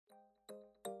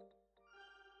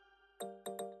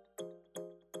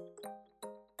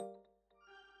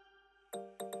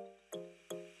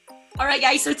All right,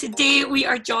 guys, so today we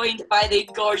are joined by the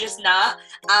gorgeous Nat.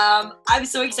 I'm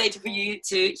so excited for you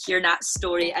to hear Nat's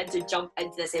story and to jump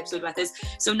into this episode with us.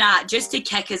 So Nat, just to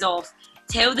kick us off,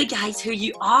 tell the guys who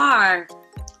you are.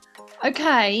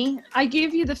 Okay, I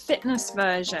give you the fitness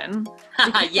version.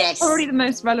 Yes. It's already the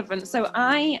most relevant. So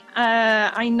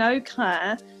I know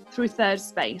Claire through Third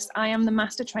Space. I am the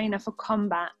master trainer for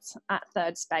combat at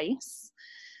Third Space.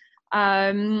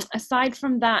 Aside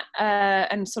from that,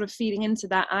 and sort of feeding into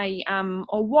that, I am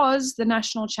or was the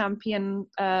national champion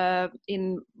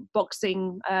in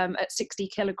boxing at 60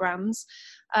 kilograms.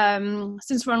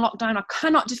 Since we're in lockdown, I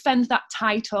cannot defend that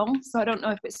title, so I don't know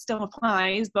if it still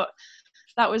applies, but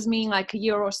that was me like a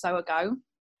year or so ago.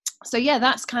 So yeah,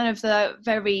 that's kind of the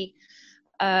very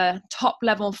top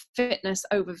level fitness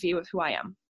overview of who I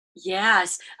am.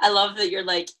 Yes, I love that you're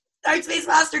like Third Space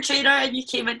Master Trainer and you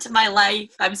came into my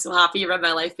life. I'm so happy you're in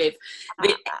my life, babe.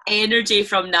 The energy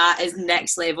from Nat is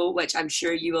next level, which I'm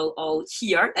sure you will all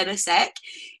hear in a sec.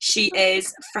 She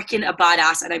is freaking a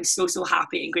badass, and I'm so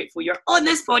happy and grateful you're on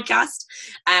this podcast.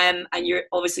 And you're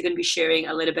obviously going to be sharing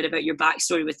a little bit about your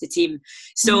backstory with the team.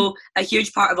 So a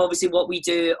huge part of obviously what we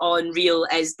do on Real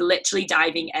is literally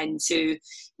diving into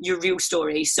your real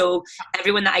story. So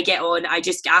everyone that I get on, I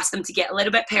just ask them to get a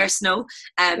little bit personal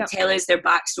and tell us their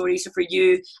backstory. So for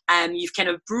you, you've kind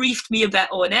of briefed me a bit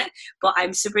on it, but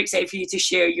I'm super excited for you to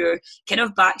share your kind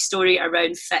of backstory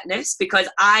around fitness, because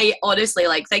I honestly,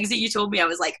 like, things that you told me, I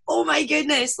was like, oh my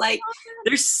goodness, like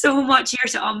there's so much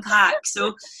here to unpack.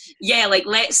 So yeah, like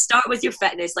let's start with your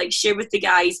fitness, like share with the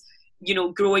guys, you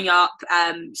know, growing up,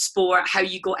 sport, how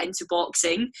you got into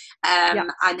boxing,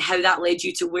 and how that led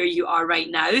you to where you are right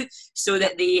now, so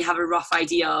that they have a rough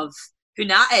idea of who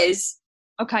Nat is.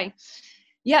 Okay.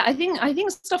 Yeah, I think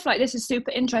stuff like this is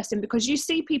super interesting, because you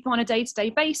see people on a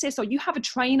day-to-day basis, or you have a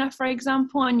trainer, for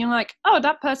example, and you're like, oh,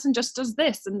 that person just does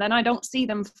this, and then I don't see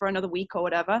them for another week or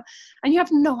whatever, and you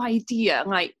have no idea.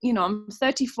 Like, you know, I'm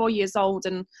 34 years old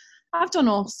and I've done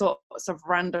all sorts of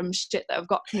random shit that have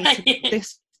got me to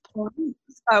this point.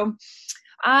 So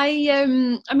I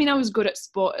mean, I was good at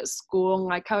sport at school.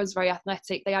 Like, I was very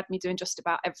athletic. They had me doing just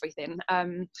about everything.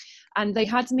 And they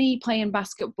had me playing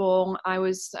basketball. I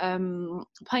was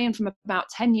playing from about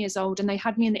 10 years old, and they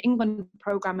had me in the England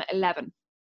program at 11.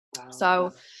 Wow.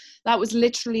 So that was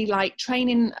literally like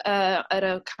training at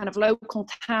a kind of local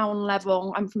town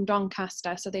level. I'm from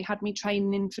Doncaster, so they had me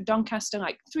training for Doncaster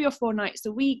like 3 or 4 nights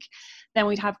a week. Then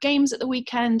we'd have games at the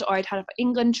weekend, or I'd have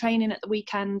England training at the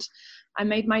weekend. I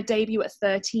made my debut at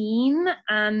 13,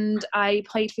 and I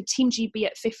played for Team GB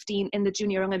at 15 in the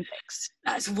Junior Olympics.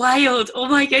 That's wild. Oh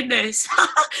my goodness.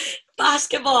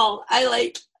 Basketball. I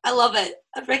love it.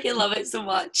 I freaking love it so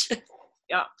much.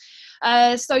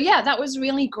 Yeah. So yeah, that was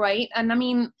really great. And I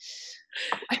mean,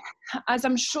 as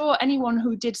I'm sure anyone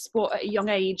who did sport at a young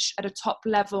age at a top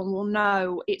level will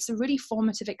know, it's a really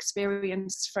formative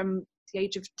experience from the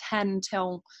age of 10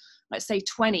 till, let's say,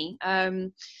 20.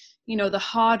 You know, the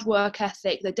hard work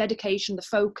ethic, the dedication, the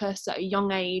focus at a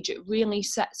young age, it really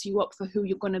sets you up for who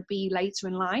you're going to be later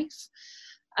in life.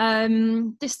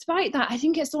 Despite that, I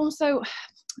think it's also,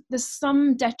 there's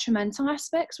some detrimental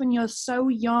aspects when you're so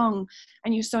young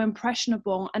and you're so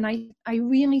impressionable. And I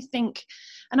really think,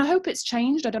 and I hope it's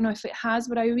changed, I don't know if it has,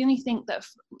 but I really think that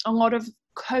a lot of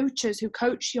coaches who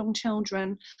coach young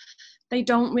children, they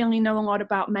don't really know a lot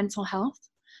about mental health.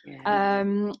 Yeah.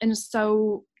 And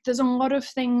so there's a lot of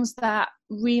things that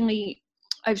really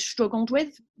I've struggled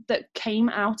with that came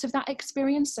out of that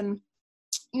experience. And,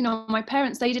 you know, my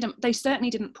parents, they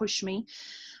certainly didn't push me.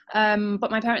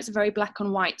 But my parents are very black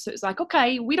and white. So it's like,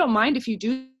 okay, we don't mind if you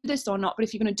do this or not, but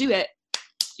if you're going to do it,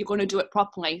 you're going to do it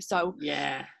properly. So,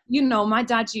 yeah, you know, my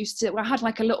dad I had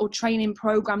like a little training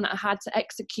program that I had to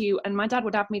execute, and my dad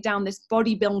would have me down this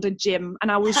bodybuilder gym,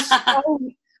 and I was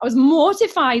I was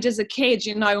mortified as a kid,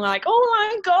 you know, like, oh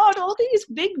my God, all these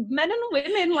big men and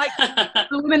women, like the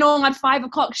women all had 5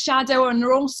 o'clock shadow, and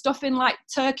they're all stuffing like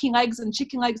turkey legs and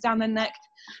chicken legs down their neck.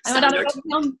 Standard.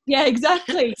 Yeah,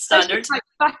 exactly. Standard. Like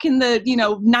back in the,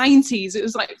 90s, it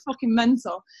was like fucking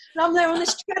mental. And I'm there on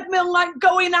this treadmill, like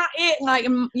going at it, like,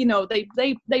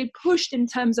 they pushed in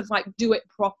terms of like, do it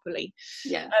properly.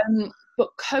 Yeah. But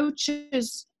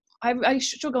coaches, I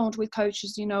struggled with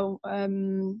coaches,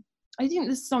 I think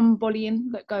there's some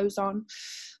bullying that goes on.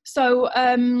 So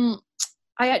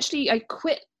I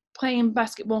quit playing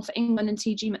basketball for England and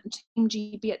Team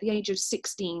GB at the age of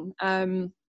 16.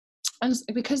 And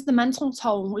because the mental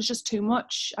toll was just too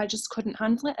much, I just couldn't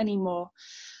handle it anymore.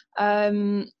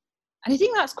 And I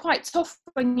think that's quite tough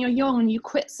when you're young and you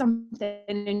quit something,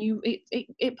 and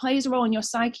it plays a role in your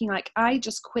psyche. Like, I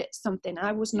just quit something.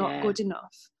 I was not good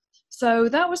enough. So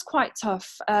that was quite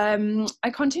tough.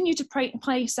 I continued to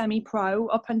play semi-pro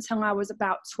up until I was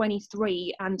about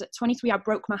 23. And at 23, I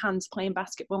broke my hands playing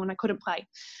basketball and I couldn't play.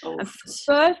 Oh. And for the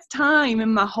first time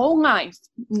in my whole life,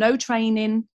 no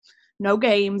training, no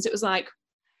games. It was like,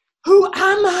 who am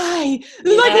I?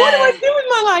 Yeah. Like, what do I do with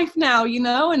my life now? You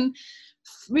know, and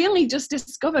really just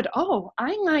discovered, oh,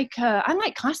 I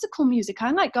like classical music.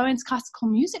 I like going to classical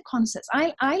music concerts.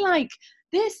 I like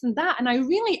this and that, and I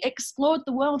really explored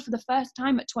the world for the first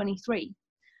time at 23.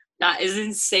 That is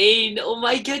insane. Oh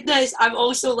my goodness. I'm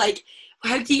also like,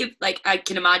 how do you, like, I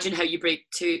can imagine how you break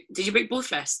did you break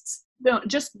both wrists? No,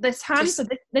 just this hand, so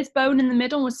this bone in the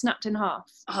middle was snapped in half.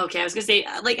 Okay, I was gonna say,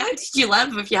 like, how did you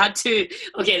live if you had two?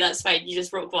 Okay, that's fine, you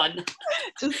just broke one.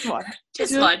 Just one.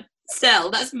 Just one.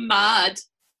 Still, that's mad.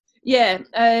 Yeah,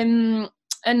 and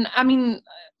I mean,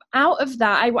 out of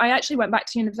that, I actually went back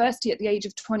to university at the age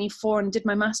of 24 and did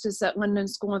my master's at London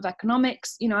School of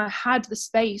Economics. You know, I had the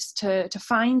space to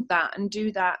find that and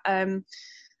do that. I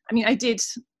mean, I did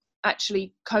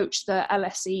actually coach the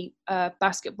LSE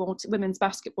women's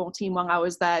basketball team while I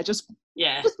was there, just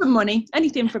for money,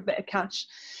 anything for a bit of cash.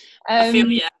 I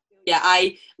feel,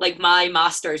 I, like, my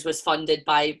master's was funded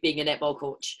by being a netball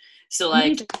coach. So,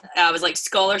 like, I was like,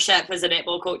 scholarship as a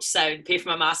netball coach sound, pay for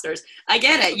my master's. I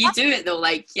get it. You do it, though.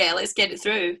 Like, yeah, let's get it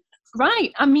through.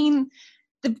 Right. I mean,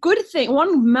 the good thing,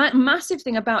 one massive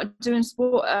thing about doing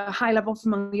sport at a high level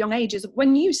from a young age is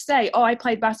when you say, oh, I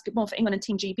played basketball for England and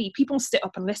Team GB, people sit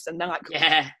up and listen. They're like,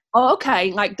 oh,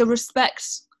 okay. Like, the respect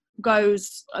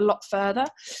goes a lot further.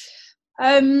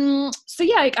 So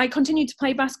yeah, I continued to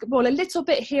play basketball a little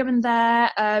bit here and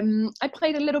there. I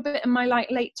played a little bit in my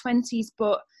late 20s,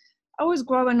 but I was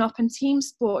growing up and team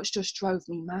sports just drove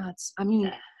me mad. I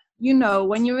mean, you know,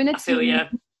 when you're in a team,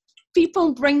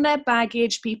 people bring their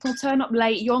baggage, people turn up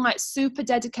late, you're like super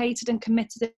dedicated and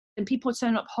committed, and people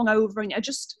turn up hungover, and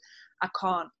I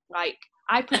can't. Like,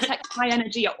 I protect my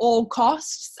energy at all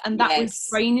costs, and that was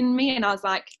draining me, and I was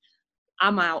like,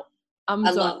 I'm out.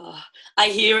 I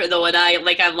hear it though, and I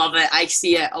love it. I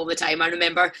see it all the time. I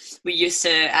remember we used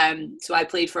to so I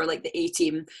played for like the A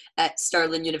team at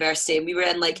Stirling University, and we were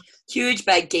in like huge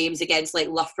big games against like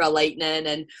Loughborough Lightning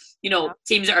and, you know,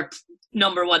 teams that are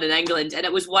number one in England, and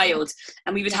it was wild.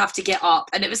 And we would have to get up,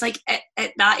 and it was like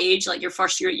at that age, like your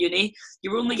first year at uni,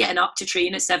 you were only getting up to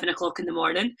train at 7 o'clock in the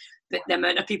morning. But the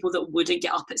amount of people that wouldn't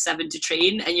get up at 7 to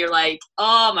train, and you're like,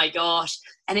 oh my gosh.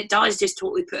 And it does just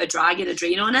totally put a drag and a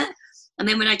drain on it. And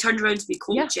then when I turned around to be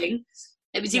coaching,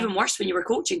 it was even worse when you were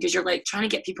coaching, because you're like trying to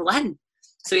get people in.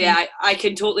 So I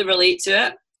can totally relate to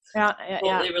it.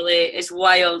 Totally relate. It's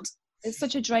wild. It's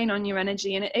such a drain on your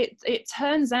energy, and it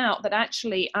turns out that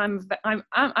actually I'm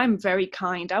very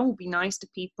kind. I will be nice to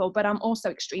people, but I'm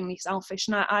also extremely selfish,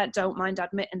 and I don't mind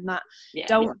admitting that.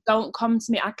 Don't come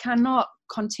to me. I cannot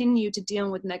continue to deal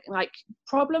with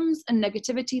problems and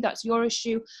negativity. That's your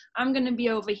issue. I'm going to be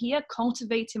over here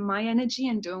cultivating my energy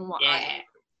and doing what I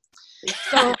do.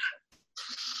 So,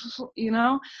 you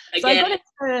know, so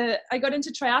I got into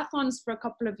triathlons for a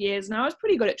couple of years, and I was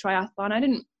pretty good at triathlon. I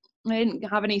didn't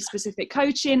have any specific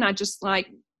coaching. I just, like,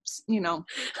 you know,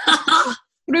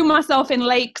 threw myself in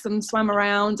lakes and swam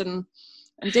around and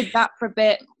did that for a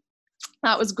bit.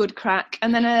 That was good crack.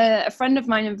 And then a friend of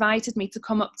mine invited me to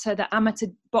come up to the amateur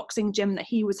boxing gym that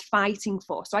he was fighting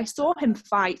for. So I saw him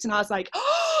fight, and I was like,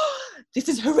 oh, this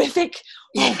is horrific.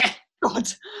 Oh, God,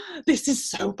 this is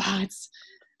so bad.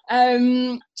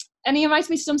 And he invited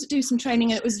me to do some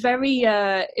training, and it was very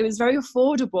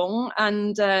affordable,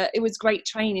 and it was great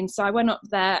training. So I went up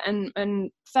there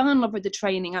and fell in love with the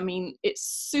training. I mean, it's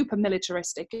super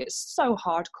militaristic. It's so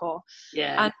hardcore.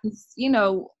 Yeah. And, you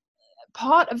know,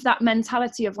 part of that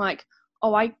mentality of like,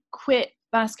 oh, I quit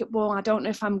basketball, I don't know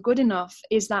if I'm good enough,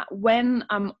 is that when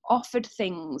I'm offered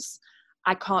things,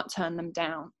 I can't turn them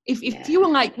down. If you were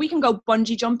like, we can go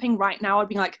bungee jumping right now, I'd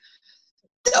be like,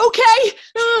 okay,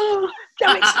 oh,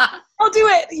 damn it, I'll do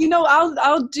it. You know,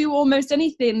 I'll do almost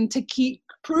anything to keep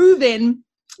proving.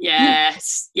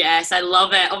 Yes, I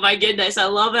love it. Oh my goodness, I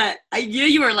love it. I knew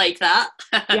you were like that.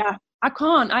 Yeah, I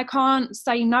can't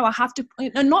say no. I have to,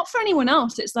 and not for anyone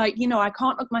else. It's like, you know, I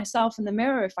can't look myself in the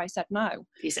mirror if I said no.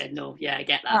 He said no. Yeah, I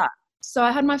get that. So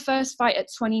I had my first fight at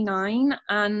 29,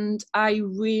 and I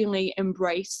really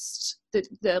embraced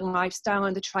the lifestyle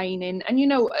and the training. And, you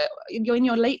know, you're in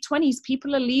your late 20s,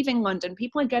 people are leaving London,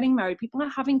 people are getting married, people are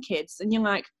having kids, and you're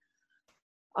like,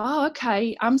 oh,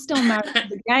 okay, I'm still married to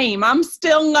the game. I'm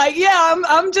still like,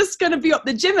 I'm just going to be up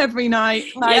the gym every night.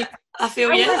 Like, I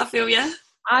feel you.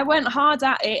 I went hard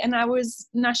at it, and I was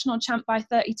national champ by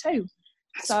 32.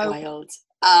 That's wild.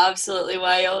 Absolutely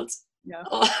wild. Yeah.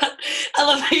 Oh, I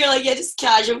love how you're like, yeah, just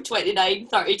casual 29,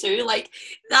 32. Like,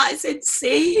 that's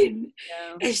insane.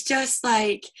 Yeah. It's just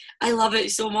like, I love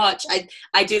it so much.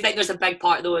 I do think there's a big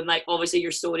part though in like obviously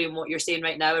your story and what you're saying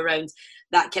right now around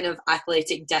that kind of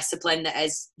athletic discipline that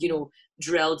is, you know,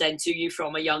 drilled into you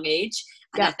from a young age.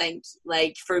 And I Yeah. think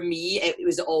like for me it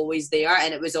was always there,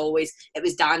 and it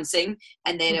was dancing,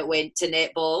 and then it went to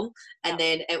netball, and Yeah.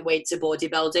 then it went to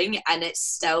bodybuilding, and it's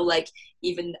still like,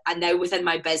 even and now within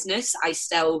my business I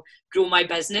still grow my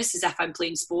business as if I'm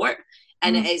playing sport,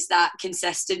 and it is that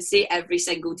consistency every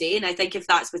single day. And I think if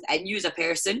that's within you as a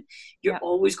person, you're Yeah.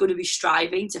 always going to be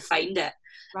striving to find it.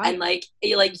 Right. And like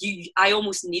you, I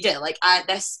almost need it. Like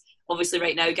this obviously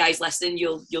right now, guys listening,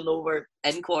 you'll know we're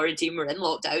in quarantine, we're in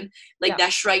lockdown. Like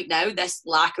this right now, this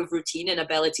lack of routine and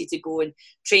ability to go and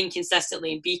train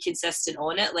consistently and be consistent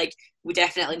on it, like we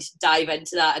definitely need to dive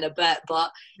into that in a bit,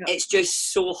 but it's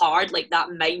just so hard, like that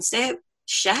mindset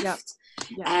shift.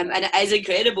 And it is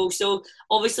incredible. So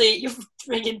obviously you're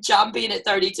freaking champion at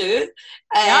 32.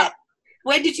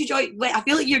 When did you join? I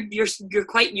feel like you're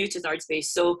quite new to Third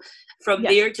Space, so from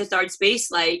there to Third Space,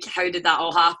 like how did that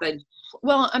all happen?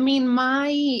 Well, I mean,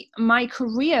 my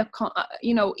career,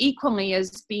 you know, equally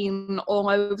has been all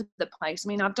over the place. I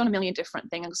mean, I've done a million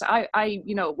different things. I,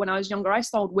 you know, when I was younger, I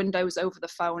sold windows over the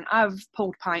phone. I've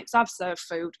pulled pints. I've served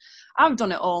food. I've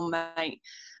done it all, mate.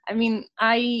 I mean,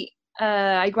 I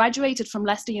graduated from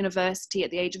Leicester University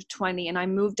at the age of 20, and I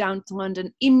moved down to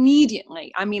London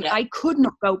immediately. I mean, I could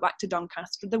not go back to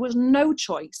Doncaster. There was no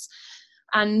choice.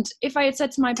 And if I had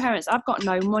said to my parents, I've got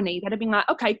no money, they'd have been like,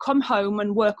 okay, come home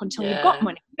and work until you've got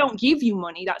money. We don't give you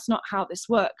money. That's not how this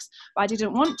works. But I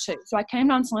didn't want to. So I came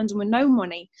down to London with no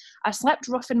money. I slept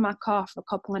rough in my car for a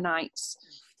couple of nights,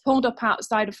 pulled up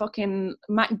outside a fucking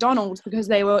McDonald's because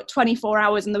they were 24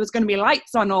 hours and there was going to be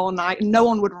lights on all night and no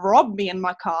one would rob me in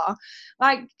my car.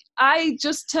 Like, I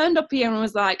just turned up here and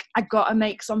was like, I got to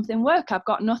make something work. I've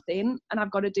got nothing and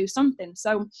I've got to do something.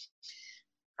 So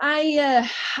I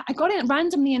got it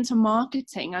randomly into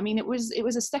marketing. I mean, it was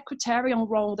a secretarial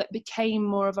role that became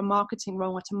more of a marketing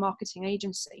role at a marketing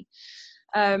agency.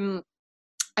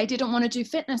 I didn't want to do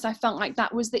fitness. I felt like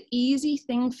that was the easy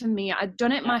thing for me. I'd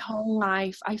done it my whole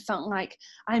life. I felt like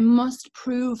I must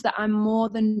prove that I'm more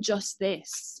than just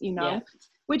this, you know,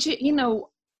 which, you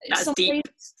know, that's deep.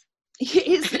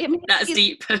 That's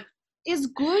deep. Is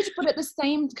good, but at the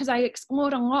same, because I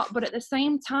explored a lot, but at the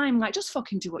same time, like, just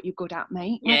fucking do what you're good at,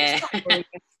 mate. Like, do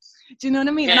you know what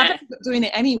I mean? And I've ended up doing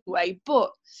it anyway, but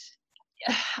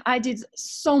I did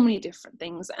so many different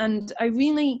things, and I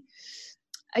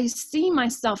see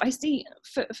myself, I see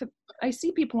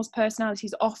people's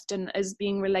personalities often as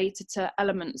being related to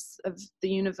elements of the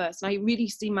universe, and I really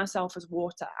see myself as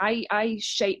water. I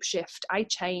shape shift, I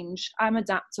change, I'm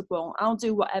adaptable, I'll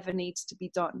do whatever needs to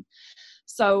be done.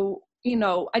 So, you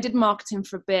know, I did marketing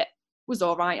for a bit, was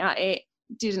all right at it,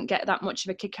 didn't get that much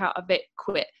of a kick out of it,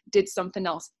 quit, did something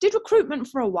else, did recruitment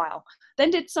for a while,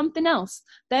 then did something else.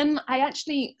 Then I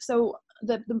actually, so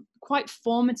the quite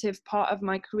formative part of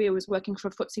my career was working for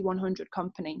a FTSE 100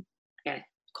 company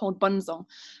called Bunzl,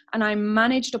 and I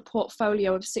managed a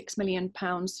portfolio of £6 million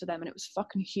for them, and it was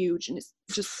fucking huge, and it's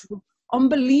just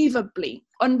unbelievably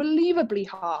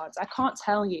hard. I can't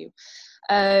tell you.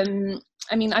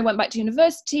 I mean, I went back to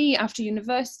university. After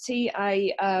university,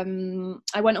 I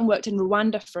went and worked in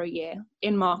Rwanda for a year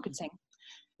in marketing.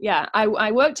 Yeah,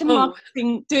 I worked in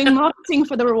marketing, doing marketing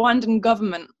for the Rwandan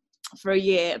government for a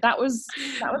year. That was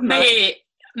mate.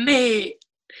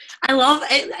 I love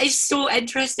it. It's so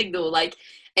interesting though. Like,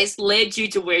 it's led you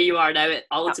to where you are now.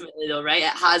 Ultimately, though, right? It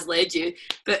has led you.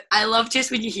 But I love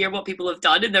just when you hear what people have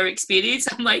done in their experience.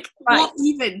 I'm like, what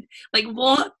even? Like,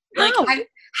 what? Like,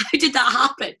 how did that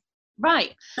happen?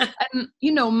 Right.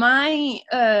 You know, my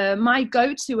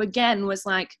go-to again was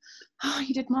like, oh,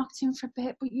 you did marketing for a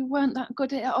bit, but you weren't that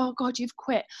good at it. Oh God, you've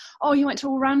quit. Oh, you went to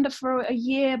Rwanda for a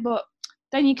year, but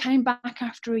then you came back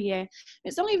after a year.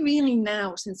 It's only really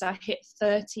now since I hit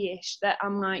 30-ish that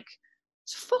I'm like,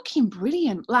 it's fucking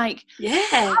brilliant. Like,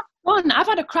 I've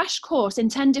had a crash course in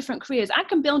 10 different careers. I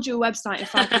can build you a website in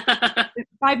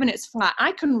 5 minutes flat.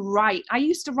 I can write. I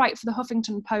used to write for the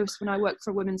Huffington Post when I worked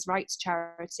for a women's rights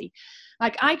charity.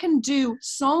 Like, I can do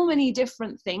so many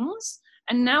different things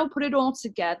and now put it all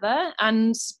together.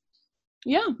 And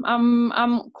yeah,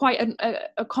 I'm quite an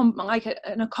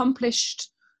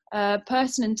accomplished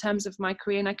person in terms of my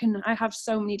career, and I have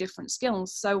so many different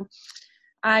skills. So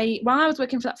while I was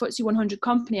working for that FTSE 100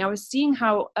 company, I was seeing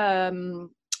how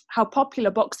popular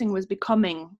boxing was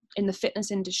becoming in the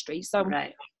fitness industry. So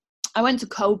I went to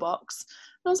CoBox,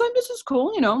 and I was like, this is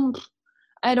cool, you know.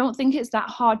 I don't think it's that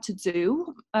hard to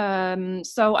do.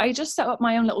 So I just set up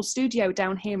my own little studio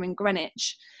down here in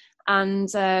Greenwich, and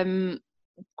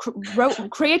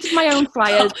created my own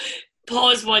flyers.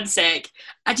 Pause 1 sec.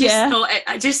 I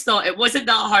just thought it wasn't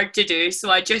that hard to do, so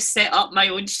I just set up my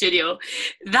own studio.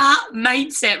 That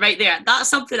mindset right there, that's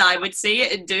something I would say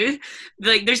it and do.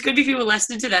 Like, there's going to be people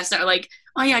listening to this that are like,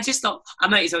 oh yeah, I just thought I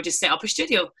might as well just set up a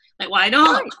studio. Like, why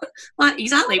not? Right.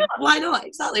 Exactly. Why not?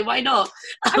 Exactly. Why not?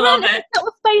 I love it.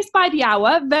 Little space by the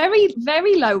hour, very,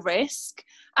 very low risk.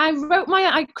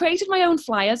 I created my own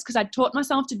flyers because I'd taught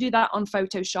myself to do that on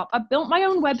Photoshop. I built my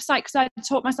own website because I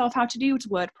taught myself how to do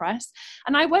WordPress.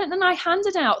 And I went and I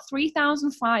handed out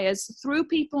 3,000 flyers through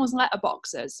people's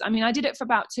letterboxes. I mean, I did it for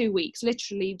about 2 weeks,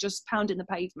 literally just pounding the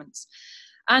pavements.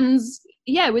 And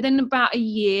yeah, within about a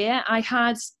year, I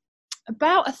had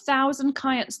about 1,000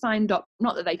 clients signed up.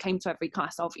 Not that they came to every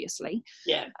class, obviously.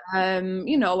 Yeah.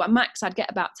 You know, at max, I'd get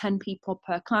about 10 people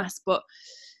per class, but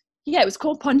yeah, it was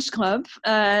called Punch Club,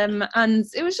 and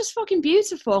it was just fucking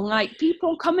beautiful. Like,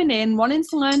 people coming in, wanting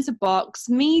to learn to box,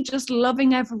 me just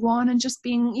loving everyone and just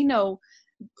being, you know,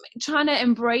 trying to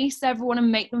embrace everyone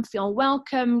and make them feel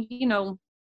welcome. You know,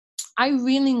 I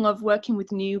really love working with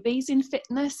newbies in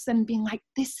fitness and being like,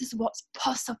 this is what's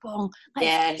possible.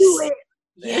 Let's do it.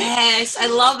 Yes, I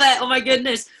love it. Oh my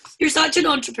goodness, you're such an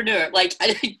entrepreneur. Like,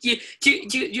 do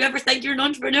you ever think you're an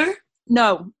entrepreneur?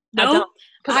 No.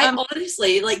 I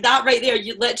honestly, like, that right there,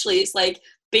 you literally, it's like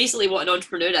basically what an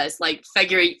entrepreneur is, like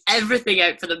figuring everything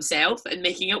out for themselves and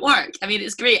making it work. I mean,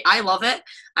 it's great. I love it.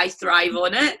 I thrive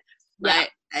on it. But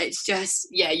it's just,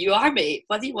 yeah, you are, mate,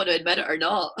 whether you want to admit it or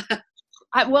not.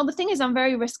 Well, the thing is, I'm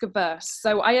very risk averse,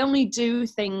 so I only do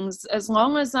things as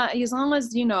long as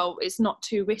you know it's not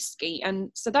too risky, and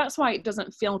so that's why it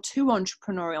doesn't feel too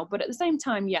entrepreneurial. But at the same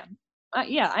time,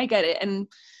 I get it. And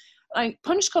like,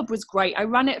 Punch Club was great. I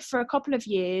ran it for a couple of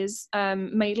years,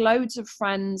 made loads of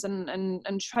friends,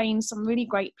 and trained some really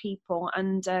great people.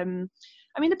 And I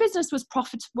mean, the business was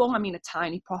profitable. I mean, a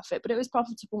tiny profit, but it was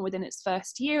profitable within its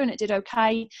first year, and it did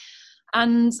okay.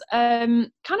 And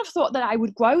kind of thought that I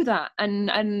would grow that and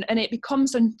it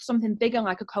becomes something bigger,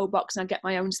 like a co-box, and I get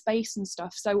my own space and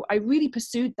stuff. So I really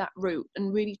pursued that route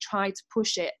and really tried to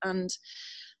push it, and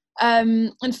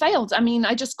failed. I mean,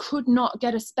 I just could not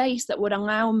get a space that would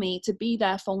allow me to be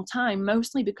there full time,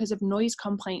 mostly because of noise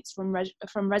complaints from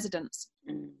residents.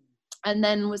 And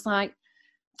then was like,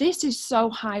 this is so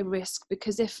high risk,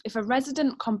 because if a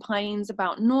resident complains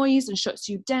about noise and shuts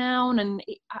you down, and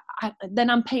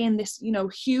then I'm paying this, you know,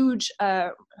 huge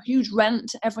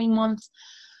rent every month,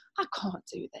 I can't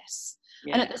do this.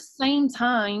 Yeah. And at the same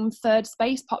time, Third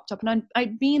Space popped up, and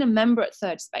I'd been a member at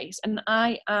Third Space, and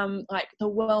I am like the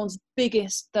world's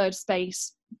biggest Third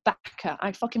Space backer.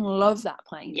 I fucking love that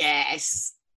place.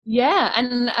 Yes. Yeah,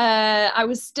 and I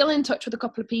was still in touch with a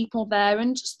couple of people there,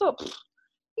 and just thought,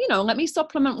 you know, let me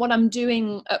supplement what I'm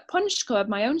doing at Punch Club,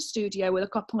 my own studio, with a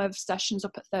couple of sessions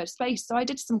up at Third Space. So I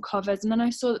did some covers, and then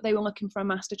I saw that they were looking for a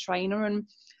master trainer, and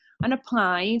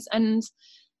applied. And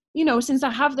you know, since I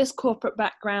have this corporate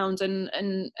background and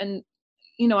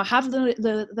you know, I have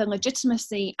the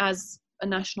legitimacy as a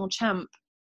national champ,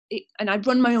 and I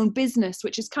run my own business,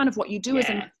 which is kind of what you do as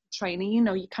a trainer. You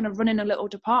know, you kind of run in a little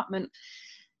department.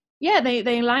 Yeah,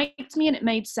 they liked me, and it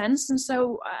made sense, and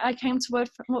so I came to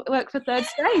work for Third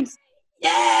Space.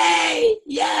 Yay!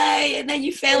 And then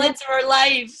you fell into our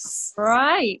lives.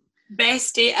 Right.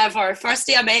 Best day ever. First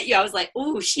day I met you, I was like,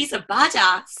 oh, she's a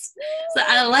badass. So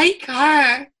I like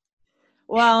her.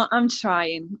 Well, I'm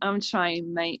trying,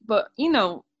 mate. But you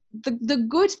know, the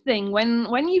good thing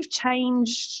when you've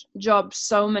changed jobs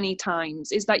so many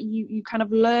times is that you kind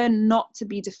of learn not to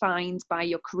be defined by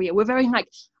your career. We're very like,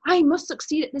 I must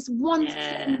succeed at this one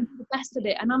thing, the best at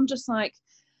it. And I'm just like,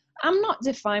 I'm not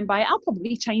defined by it. I'll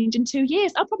probably change in 2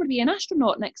 years. I'll probably be an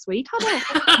astronaut next week.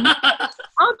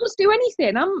 I'll just do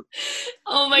anything.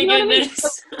 Oh my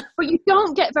goodness. I mean? But you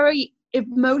don't get very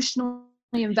emotionally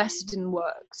invested in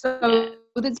work. So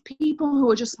there's people who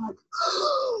are just like,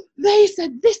 oh, they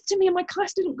said this to me and my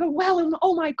class didn't go well, and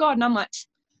oh my God. And I'm like,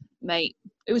 mate,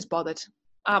 it was bothered.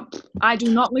 I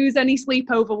do not lose any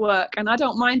sleep over work, and I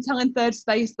don't mind telling Third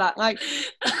Space that. Like,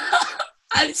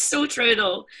 it's so true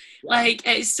though. Like,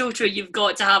 it's so true. You've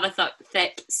got to have a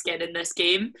thick skin in this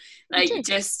game. Like,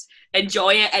 just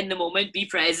enjoy it in the moment, be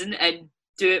present, and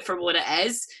do it for what it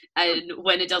is. And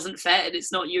when it doesn't fit and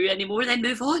it's not you anymore, then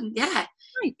move on. Yeah.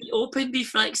 Right. Be open, be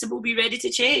flexible, be ready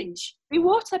to change. Be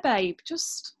water, babe.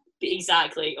 Just.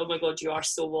 Exactly. Oh my God, you are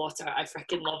so water. I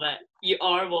freaking love it. You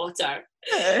are water.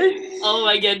 Oh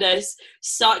my goodness.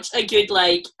 Such a good,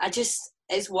 like,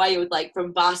 it's wild, like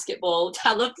from basketball.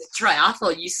 I love the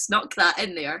triathlon. You snuck that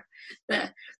in there.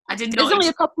 I did not. It's only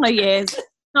a couple of years.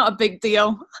 Not a big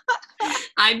deal.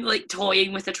 I'm like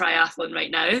toying with a triathlon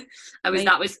right now. I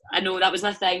know that was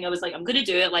my thing. I was like, I'm gonna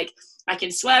do it. Like, I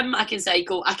can swim, I can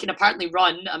cycle, I can apparently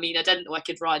run. I mean, I didn't know I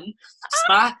could run.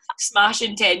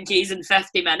 Smashing 10Ks in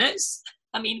 50 minutes.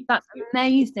 I mean, that's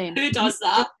amazing. Who does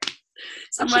that?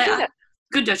 So I'm going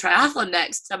to do a triathlon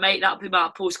next. That'll be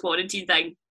my post-quarantine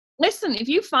thing. Listen, if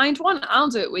you find one, I'll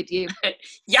do it with you.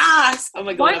 Yes! Oh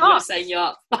my God, I'm going to sign you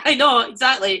up. I know,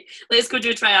 exactly. Let's go do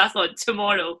a triathlon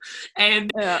tomorrow.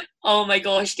 Oh my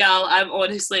gosh, gal, I'm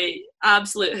honestly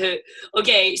absolute hoot.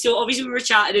 Okay, so obviously we were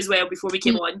chatting as well before we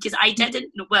came on, because I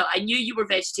didn't know, well, I knew you were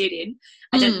vegetarian.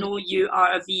 I didn't know you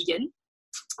are a vegan,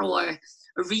 or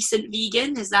a recent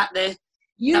vegan. Is that what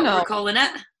we're calling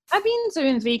it? I've been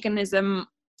doing veganism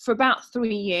for about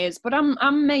 3 years, but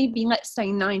I'm maybe, let's say,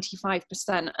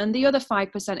 95%, and the other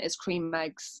 5% is cream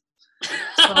eggs.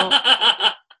 So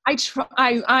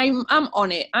I'm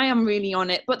on it. I am really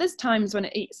on it. But there's times when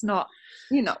it's not,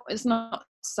 it's not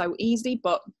so easy.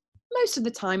 But most of the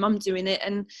time, I'm doing it.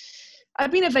 And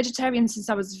I've been a vegetarian since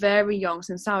I was very young,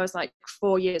 since I was like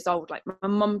 4 years old. Like, my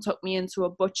mum took me into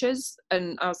a butcher's,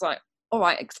 and I was like, all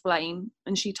right, explain.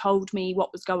 And she told me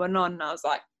what was going on, and I was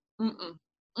like,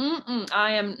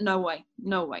 I am no way,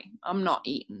 I'm not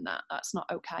eating that. That's not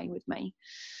okay with me.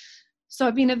 So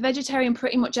I've been a vegetarian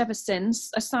pretty much ever since,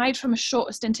 aside from a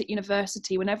short stint at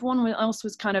university when everyone else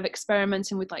was kind of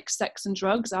experimenting with like sex and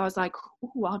drugs. I was like,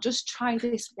 oh, I'll just try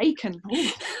this bacon.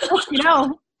 Oh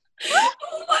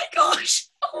my gosh.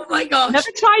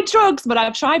 Never tried drugs, but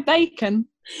I've tried bacon.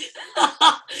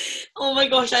 Oh my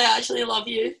gosh, I actually love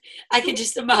you. I can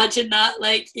just imagine that.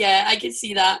 Like, yeah, I can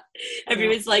see that.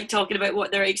 Everyone's like talking about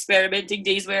what their experimenting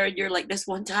days were, and you're like, this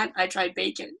one time I tried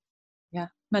bacon. Yeah,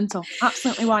 mental.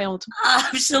 Absolutely wild.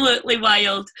 Absolutely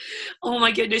wild. Oh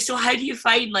my goodness. So how do you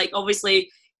find, like, obviously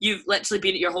you've literally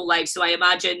been it your whole life, so I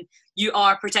imagine you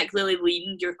are particularly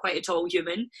lean. You're quite a tall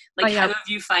human. Like, how have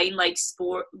you find like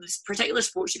particular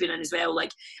sports you've been in as well?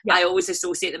 Like, I always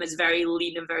associate them as very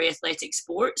lean and very athletic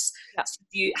sports. So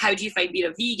how do you find being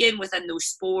a vegan within those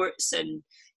sports, and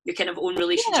your kind of own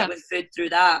relationship with food through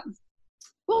that?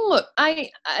 Well, look, I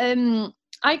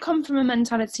come from a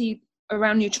mentality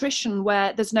around nutrition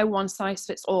where there's no one size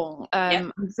fits all.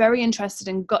 I'm very interested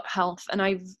in gut health, and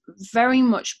I very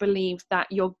much believe that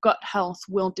your gut health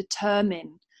will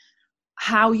determine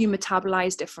how you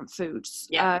metabolize different foods.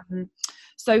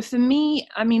 So for me,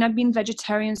 I mean, I've been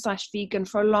vegetarian / vegan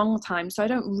for a long time, so I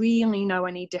don't really know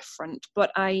any different,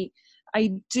 but I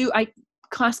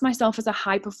class myself as a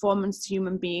high performance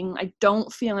human being. I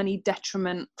don't feel any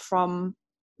detriment from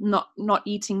not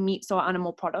eating meats or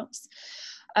animal products.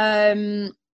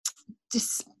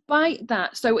 Despite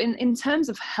that, so in terms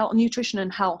of health, nutrition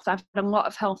and health, I've had a lot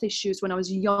of health issues when I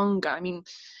was younger. I mean,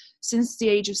 since the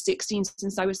age of 16,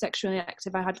 since I was sexually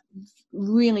active, I had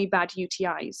really bad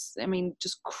UTIs. I mean,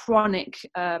 just chronic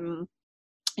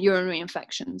urinary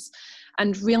infections,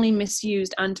 and really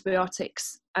misused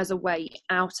antibiotics as a way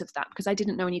out of that, because I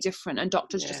didn't know any different, and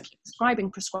doctors just keep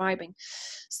prescribing.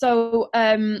 So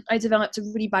I developed a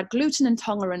really bad gluten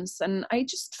intolerance, and I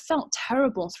just felt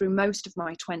terrible through most of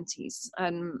my 20s.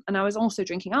 And I was also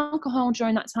drinking alcohol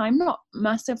during that time, not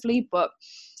massively, but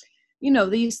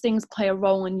these things play a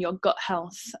role in your gut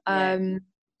health.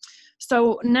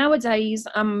 So nowadays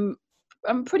I'm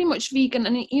pretty much vegan,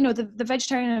 and the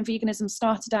vegetarian and veganism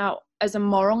started out as a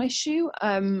moral issue.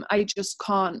 I just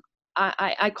can't.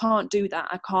 I can't do that.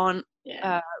 I can't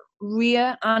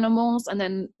rear animals and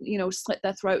then slit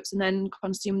their throats and then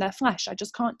consume their flesh. I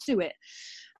just can't do it.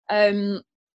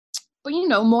 But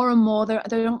more and more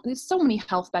there's so many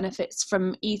health benefits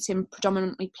from eating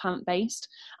predominantly plant-based.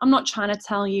 I'm not trying to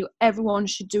tell you everyone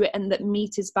should do it and that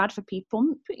meat is bad for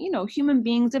people. But, human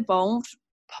beings evolved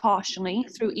partially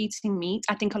through eating meat,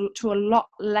 I think, to a lot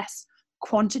less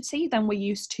quantity than we're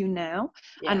used to now,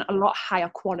 and a lot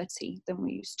higher quality than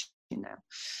we're used to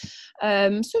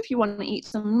now. So if you want to eat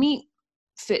some meat,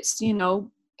 if it's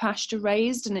pasture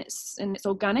raised and it's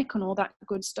organic and all that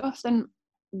good stuff, then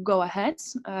go ahead.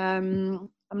 I'm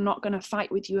not going to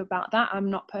fight with you about that. I'm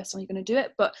not personally going to do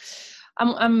it, but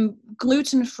I'm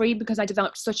gluten free because I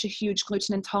developed such a huge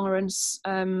gluten intolerance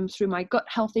through my gut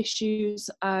health issues.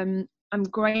 I'm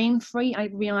grain free. I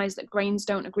realized that grains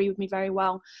don't agree with me very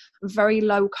well. I'm very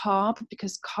low carb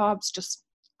because carbs just,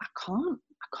 I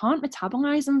can't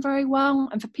metabolize them very well.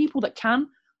 And for people that can,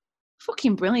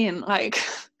 fucking brilliant. Like,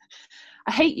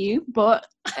 I hate you, but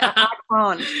I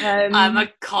can't. I'm a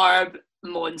carb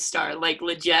monster, like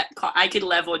legit. I could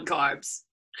live on carbs.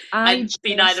 I'd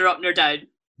be neither up nor down.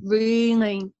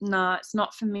 really, nah, it's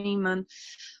not for me, man.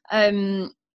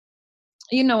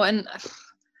 You know, and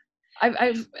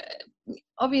I've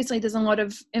obviously there's a lot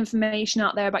of information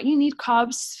out there about you need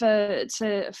carbs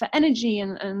for energy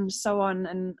and so on,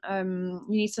 and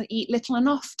you need to eat little and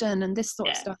often and this sort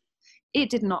of stuff. It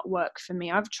did not work for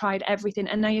me. I've tried everything,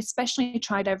 and I especially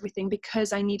tried everything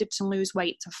because I needed to lose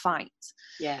weight to fight.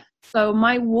 Yeah. So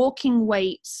my walking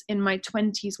weight in my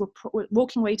 20s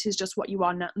walking weight is just what you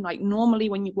are now, like normally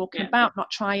when you're walking about, not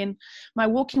trying. My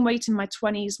walking weight in my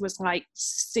 20s was like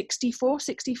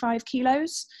 65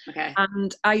 kilos. Okay.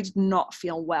 And I did not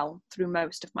feel well through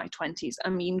most of my 20s. I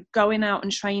mean, going out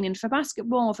and training for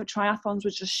basketball or for triathlons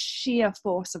was just sheer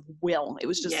force of will. It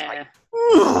was just like,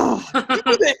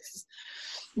 do this.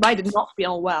 I did not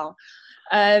feel well.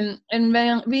 And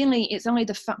really, it's only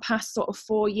the past sort of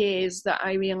 4 years that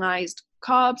I realized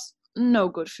carbs, no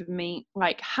good for me.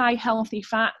 Like high healthy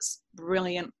fats,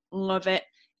 brilliant, love it.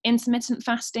 Intermittent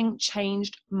fasting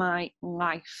changed my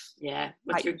life. Yeah,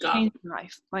 with your gut. Changed my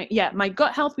life. My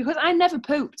gut health, because I never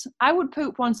pooped. I would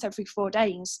poop once every 4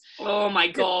 days. Oh my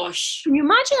gosh. Can you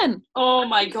imagine? Oh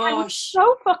my gosh. I was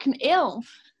so fucking ill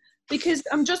because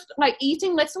I'm just like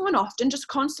eating little and often, just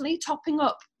constantly topping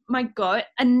up my gut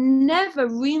and never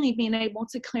really being able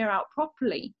to clear out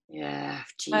properly. Yeah,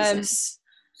 Jesus.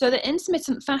 So the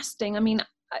intermittent fasting, I mean,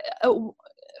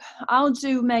 I'll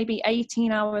do maybe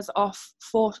 18 hours off,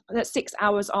 6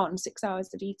 hours on, 6 hours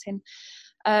of eating,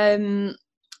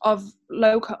 of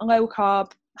low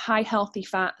carb, high healthy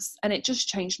fats, and it just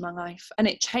changed my life. And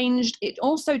it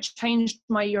also changed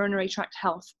my urinary tract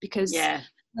health, because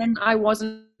then I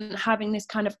wasn't having this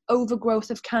kind of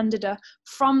overgrowth of candida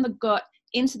from the gut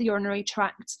into the urinary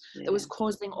tract that was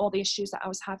causing all the issues that I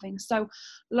was having. So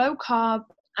low carb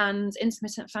and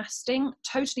intermittent fasting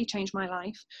totally changed my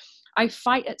life. I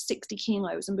fight at 60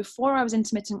 kilos, and before I was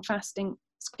intermittent fasting,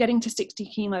 getting to 60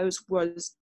 kilos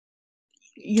was,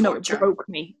 torture. It broke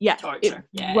me. Yeah, torture.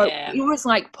 It was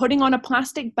like putting on a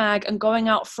plastic bag and going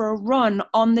out for a run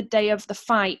on the day of the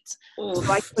fight. So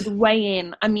I could weigh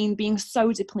in. I mean, being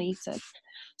so depleted.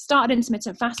 Started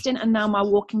intermittent fasting, and now my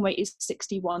walking weight is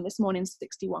 61. This morning,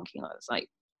 61 kilos. Like,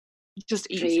 just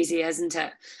easy. Crazy, isn't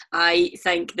it? I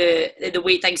think the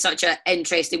weight thing's such an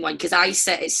interesting one, because I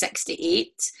sit at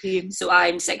 68. So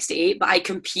I'm 68, but I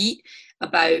compete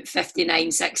about 59,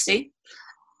 60.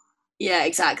 Yeah,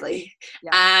 exactly.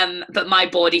 Yeah. But my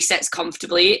body sits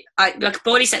comfortably. My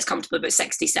body sits comfortably about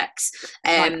 66.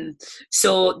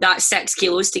 So that's 6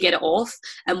 kilos to get it off.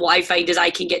 And what I find is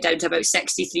I can get down to about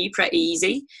 63 pretty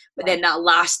easy. But then that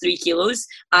last 3 kilos,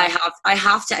 I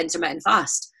have to intermittent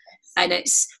fast. And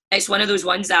it's one of those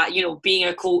ones that, being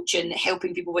a coach and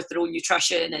helping people with their own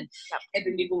nutrition and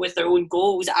helping people with their own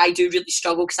goals, I do really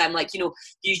struggle, because I'm like, you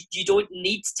don't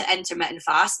need to intermittent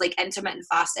fast. Like, intermittent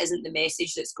fast isn't the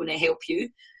message that's going to help you.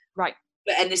 Right.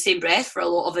 But in the same breath, for a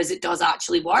lot of us, it does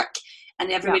actually work. And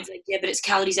everyone's like, but it's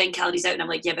calories in, calories out. And I'm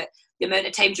like, but the amount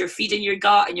of times you're feeding your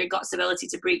gut and your gut's ability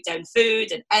to break down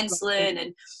food and insulin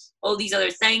and all these other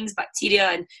things, bacteria,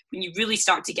 and when you really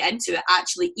start to get into it,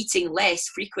 actually eating less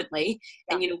frequently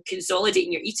and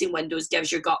consolidating your eating windows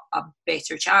gives your gut a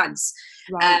better chance.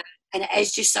 Right. And it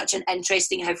is just such an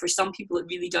interesting how for some people it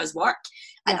really does work.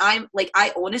 And I'm like,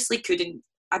 I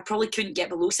probably couldn't get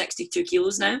below 62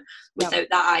 kilos now without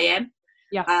that IM.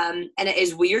 And it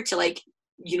is weird to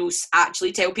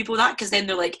actually tell people that, because then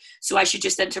they're like, so I should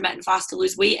just intermittent fast to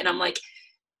lose weight, and I'm like,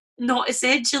 not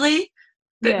essentially,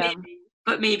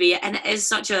 but maybe, and it is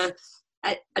such an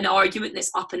argument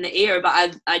that's up in the air,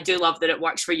 but I do love that it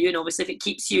works for you. And obviously if it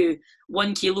keeps you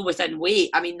 1 kilo within weight,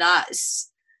 I mean,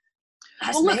 that's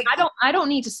well, look, I don't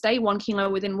need to stay 1 kilo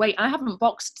within weight. I haven't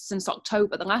boxed since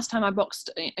October. The last time I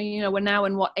boxed, we're now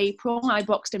in April. I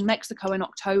boxed in Mexico in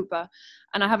October,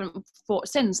 and I haven't fought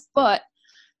since. But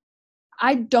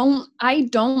I don't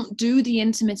do the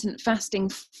intermittent fasting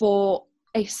for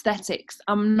aesthetics.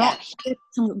 I'm not here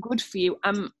to look good for you.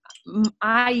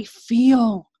 I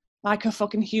feel like a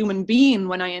fucking human being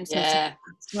when I intermittent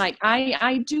fast. Like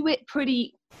I do it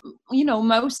pretty,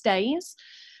 most days,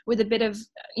 with a bit of,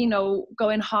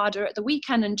 going harder at the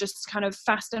weekend, and just kind of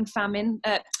feast and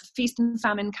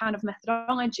famine kind of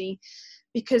methodology,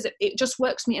 because it just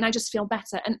works for me and I just feel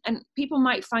better. And people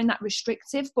might find that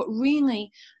restrictive, but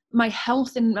really my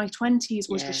health in my 20s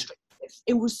was restrictive.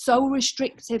 It was so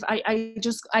restrictive. I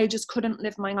just couldn't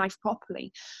live my life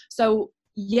properly. So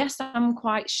yes, I'm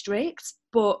quite strict,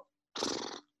 but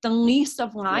the least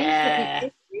of life,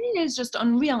 it is just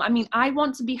unreal. I mean, I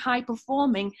want to be high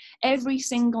performing every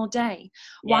single day.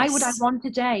 Why would I want a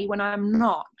day when I'm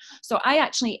not? So I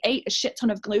actually ate a shit ton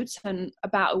of gluten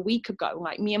about a week ago.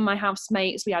 Like, me and my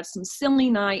housemates, we had some silly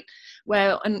night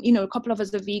where, and you know, a couple of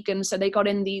us are vegan, so they got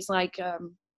in these like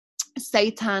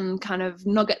seitan kind of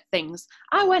nugget things.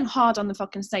 I went hard on the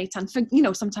fucking seitan. For, you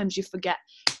know, sometimes you forget.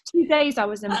 2 days I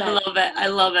was in bed. I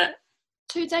love it.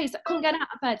 2 days, I couldn't get out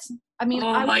of bed. I mean,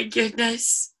 oh my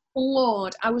goodness.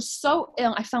 Lord, I was so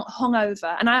ill. I felt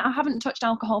hungover, and I haven't touched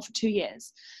alcohol for 2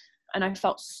 years, and I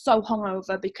felt so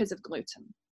hungover because of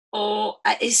gluten. Oh,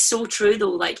 it is so true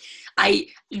though. Like, I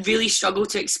really struggle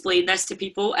to explain this to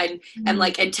people, and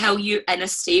like, until you're in a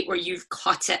state where you've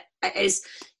cut it, it is,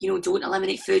 you know, don't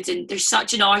eliminate foods, and there's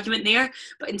such an argument there,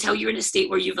 but until you're in a state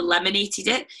where you've eliminated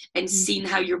it and seen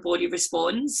how your body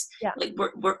responds, like,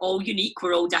 we're all unique,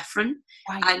 we're all different.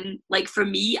 Right. And like, for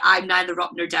me, I'm neither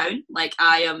up nor down. Like,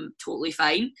 I am totally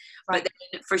fine. Right. But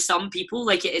then for some people,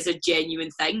 like, it is a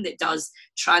genuine thing that does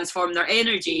transform their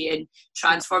energy and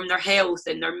transform their health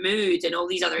and their mood and all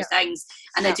these other things.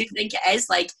 And I do think it is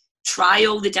like, try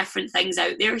all the different things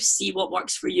out there, see what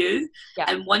works for you.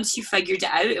 And once you figured it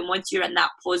out, and once you're in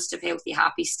that positive, healthy,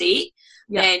 happy state,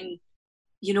 then,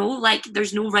 you know, like,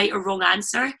 there's no right or wrong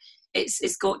answer.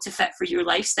 It's got to fit for your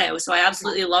lifestyle. So I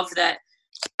absolutely love that.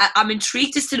 I'm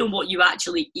intrigued as to know what you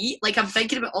actually eat. Like, I'm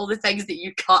thinking about all the things that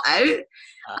you cut out.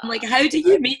 I'm like, how do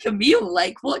you make a meal?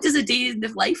 Like, what does a day in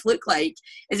the life look like?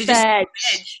 Is it just veg?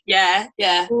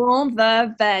 Yeah. All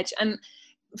the veg. And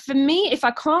for me, if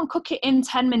I can't cook it in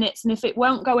 10 minutes, and if it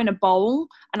won't go in a bowl,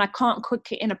 and I can't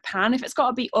cook it in a pan, if it's got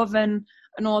to be oven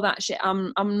and all that shit,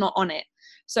 I'm not on it.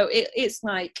 So it's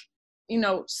like, you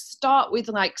know, start with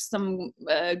like some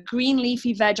green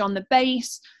leafy veg on the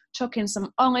base, chuck in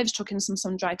some olives, chuck in some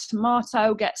sun-dried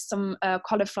tomato, get some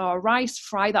cauliflower rice,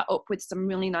 fry that up with some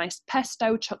really nice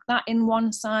pesto, chuck that in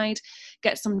one side,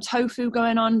 get some tofu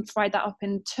going on, fry that up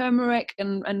in turmeric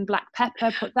and black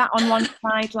pepper, put that on one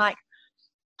side. Like,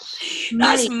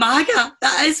 that's MAGA.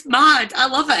 That is mad. I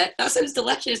love it. That sounds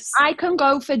delicious. I can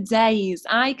go for days.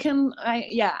 I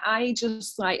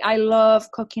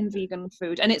love cooking vegan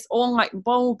food, and it's all like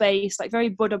bowl based, like very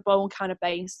Buddha bowl kind of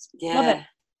based. Love it.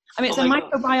 I mean, it's a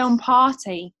microbiome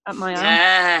party at my house.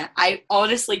 Yeah, I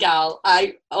honestly, gal,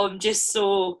 I'm just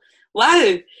so,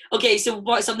 wow. Okay, so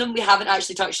something we haven't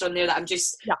actually touched on there that I'm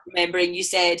just remembering you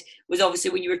said was obviously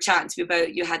when you were chatting to me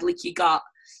about you had leaky gut.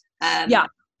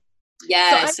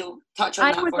 So touch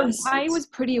on that for us. I was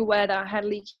pretty aware that I had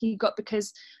leaky gut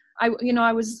because I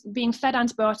was being fed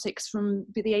antibiotics from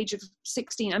the age of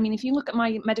 16. I mean, if you look at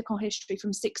my medical history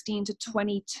from 16 to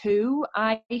 22,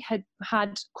 I had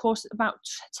about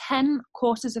 10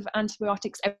 courses of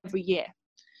antibiotics every year.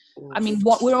 I mean,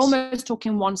 we're almost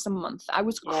talking once a month. I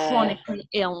was chronically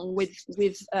ill with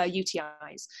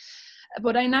UTIs.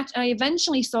 But I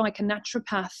eventually saw like a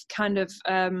naturopath kind of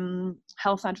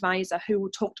health advisor who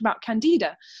talked about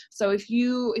candida. So if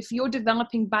you're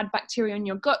developing bad bacteria in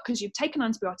your gut because you've taken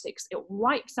antibiotics, it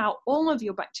wipes out all of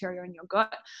your bacteria in your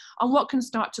gut. And what can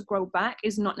start to grow back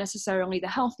is not necessarily the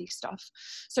healthy stuff.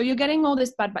 So you're getting all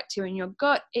this bad bacteria in your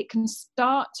gut. It can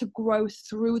start to grow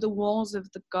through the walls of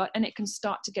the gut, and it can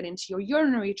start to get into your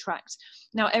urinary tract.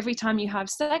 Now, every time you have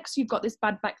sex, you've got this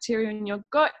bad bacteria in your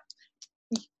gut.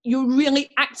 You're really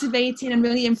activating and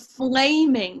really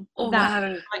inflaming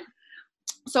that. Wow.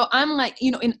 So I'm like,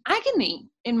 in agony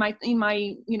in my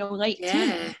late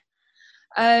teens.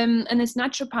 And this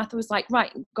naturopath was like,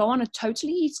 right, go on a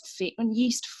totally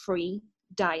yeast-free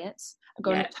diet,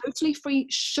 go on a totally free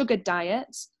sugar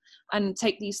diet, and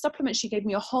take these supplements. She gave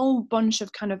me a whole bunch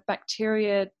of kind of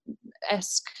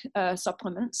bacteria-esque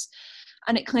supplements,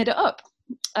 and it cleared it up,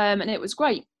 and it was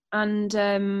great. And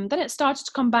then it started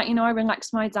to come back. I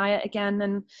relaxed my diet again,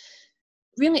 and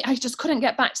really I just couldn't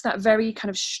get back to that very kind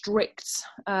of strict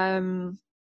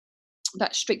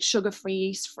sugar-free,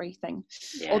 yeast-free thing,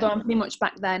 although I'm pretty much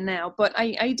back there now. But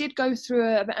I did go through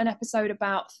an episode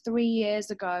about 3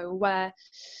 years ago where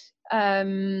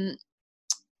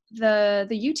the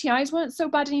UTIs weren't so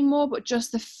bad anymore, but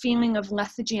just the feeling of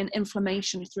lethargy and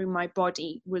inflammation through my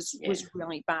body was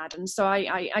really bad. And so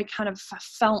I kind of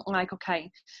felt like,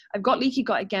 okay, I've got leaky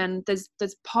gut again. There's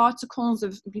particles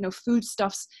of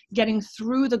foodstuffs getting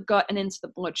through the gut and into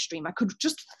the bloodstream. I could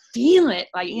just feel it,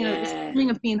 like this feeling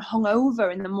of being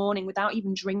hungover in the morning without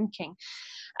even drinking.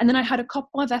 And then I had a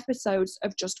couple of episodes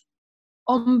of just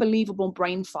unbelievable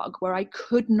brain fog where I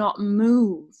could not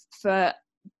move for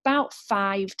about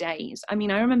 5 days. I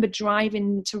mean, I remember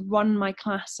driving to run my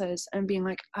classes and being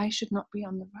like, I should not be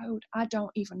on the road. I don't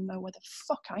even know where the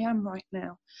fuck I am right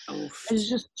now. Oof. I was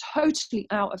just totally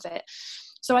out of it.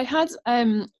 So I had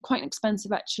quite an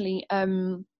expensive actually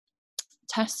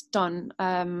test done,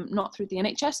 not through the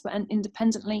NHS but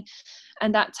independently,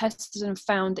 and that tested and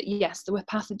found that yes, there were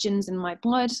pathogens in my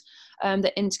blood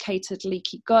that indicated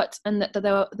leaky gut, and that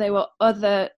there were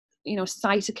other, you know,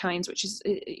 cytokines, which is,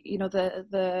 you know,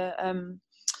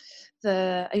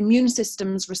 the immune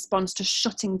system's response to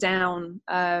shutting down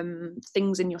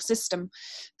things in your system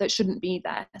that shouldn't be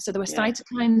there. So there were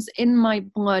cytokines in my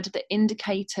blood that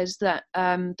indicated that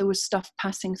there was stuff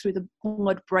passing through the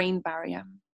blood-brain barrier.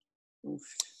 Oof.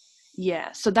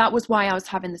 Yeah, so that was why I was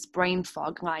having this brain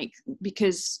fog, like,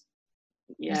 because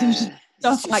there was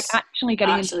stuff like actually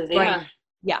getting into the brain.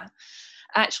 Yeah,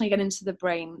 actually getting into the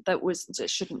brain that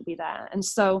shouldn't be there. And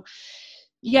so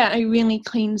yeah, I really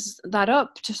cleaned that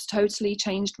up, just totally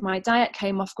changed my diet,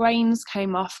 came off grains,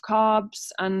 came off carbs,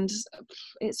 and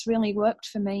it's really worked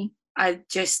for me.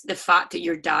 The fact that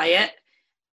your diet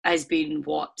has been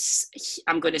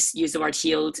I'm going to use the word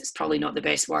healed. It's probably not the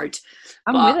best word.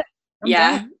 I'm with it.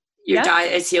 Your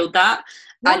diet has healed that.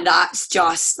 Yeah. And that's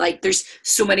just like, there's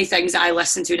so many things that I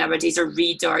listen to nowadays or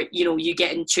read, or, you know, you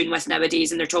get in tune with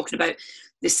nowadays, and they're talking about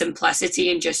the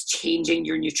simplicity and just changing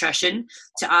your nutrition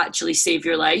to actually save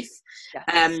your life.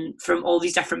 Yes. From all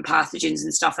these different pathogens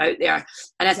and stuff out there.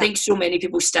 And I think so many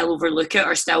people still overlook it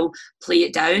or still play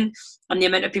it down. And the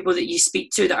amount of people that you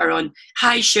speak to that are on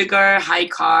high sugar, high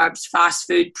carbs, fast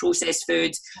food, processed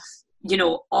food, you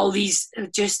know, all these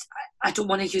just, I don't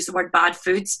want to use the word bad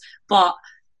foods, but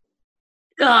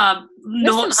not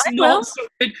so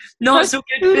good. Not so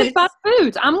good food is bad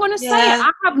food. I'm going to say it.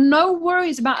 I have no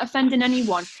worries about offending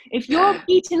anyone. If you're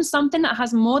eating something that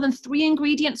has more than 3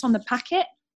 ingredients on the packet,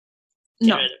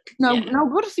 no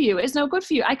good for you. It's no good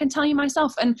for you. I can tell you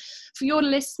myself. And for your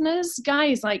listeners,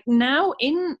 guys, like, now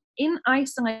in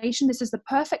isolation, this is the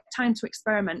perfect time to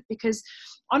experiment, because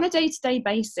on a day-to-day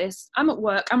basis, I'm at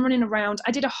work, I'm running around,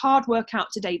 I did a hard workout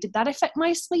today. Did that affect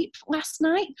my sleep last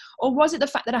night? Or was it the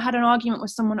fact that I had an argument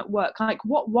with someone at work? Like,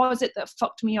 what was it that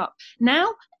fucked me up?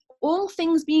 Now, all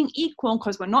things being equal,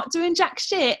 because we're not doing jack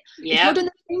shit, if you're doing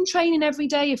the same training every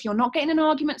day, if you're not getting in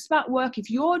arguments about work, if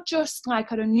you're just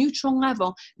like at a neutral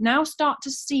level, now start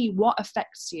to see what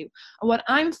affects you. And what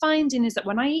I'm finding is that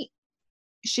when I eat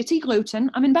shitty gluten,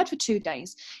 I'm in bed for 2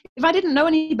 days. If I didn't know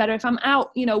any better, if I'm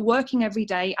out, you know, working every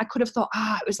day, I could have thought,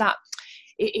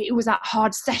 it was that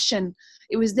hard session.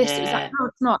 It was this, it was that. No,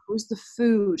 it's not. It was the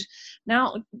food.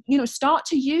 Now, you know, start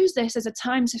to use this as a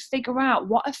time to figure out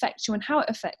what affects you and how it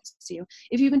affects you.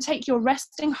 If you can take your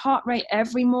resting heart rate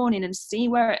every morning and see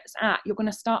where it's at, you're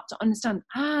going to start to understand,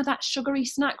 that sugary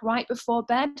snack right before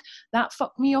bed, that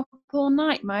fucked me up all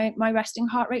night. My resting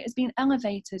heart rate has been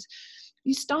elevated.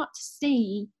 You start to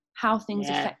see how things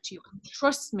affect you. And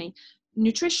trust me,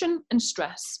 nutrition and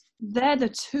stress, they're the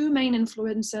 2 main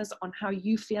influences on how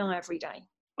you feel every day.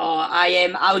 Oh, I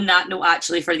am. On that note,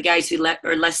 actually, for the guys who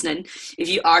are listening, if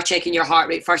you are checking your heart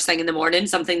rate first thing in the morning,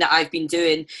 something that I've been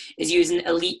doing is using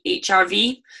Elite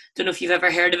HRV. Don't know if you've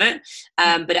ever heard of it,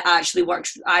 but it actually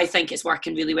works. I think it's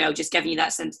working really well, just giving you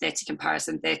that synthetic and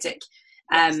parasympathetic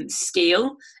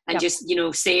scale, and just, you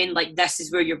know, saying like, this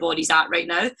is where your body's at right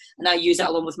now. And I use it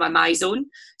along with my MyZone,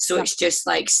 so it's just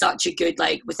like such a good,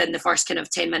 like, within the first kind of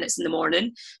 10 minutes in the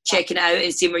morning, checking it out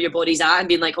and seeing where your body's at and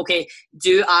being like, okay,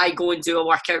 do I go and do a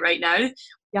workout right now?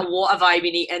 What have I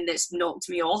been eating that's knocked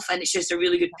me off? And it's just a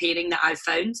really good pairing that I've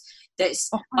found.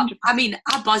 That's I mean,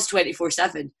 I buzz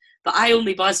 24/7, but I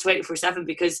only buzz 24/7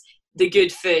 because the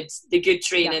good food, the good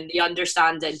training, the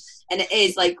understanding. And it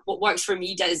is like, what works for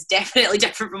me is definitely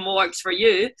different from what works for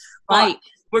you. But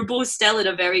we're both still in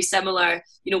a very similar,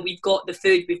 you know, we've got the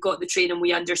food, we've got the training,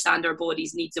 we understand our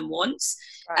body's needs and wants.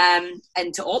 And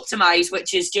to optimize,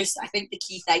 which is just, I think, the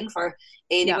key thing for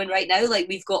anyone right now. Like,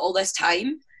 we've got all this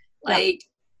time, like,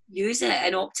 use it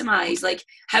and optimize. Like,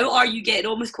 how are you getting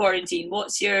on with quarantine?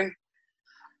 What's your...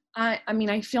 I mean,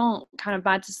 I feel kind of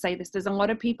bad to say this. There's a lot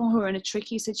of people who are in a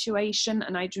tricky situation,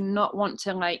 and I do not want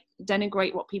to, like,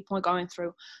 denigrate what people are going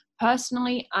through.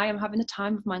 Personally, I am having the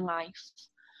time of my life.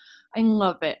 I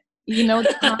love it. You know,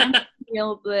 the time to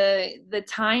feel the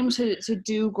time to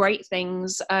do great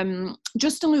things.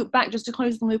 Just to loop back, just to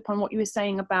close the loop on what you were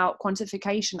saying about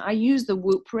quantification, I use the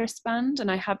Whoop wristband, and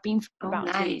I have been for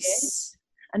about 3 years.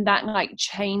 And that, like,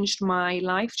 changed my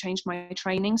life, changed my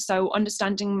training. So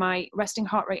understanding my resting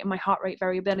heart rate and my heart rate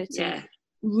variability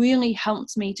really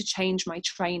helped me to change my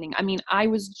training. I mean, I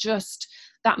was just,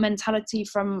 that mentality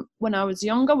from when I was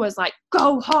younger was like,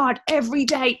 go hard every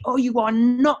day, or you are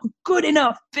not good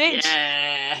enough, bitch.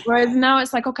 Whereas now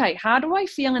it's like, okay, how do I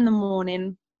feel in the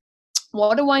morning?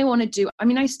 What do I want to do? I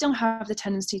mean, I still have the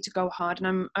tendency to go hard,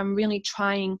 and I'm really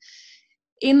trying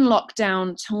in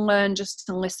lockdown to learn just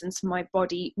to listen to my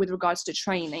body with regards to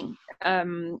training.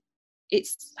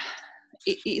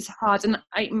 It's hard, and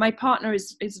my partner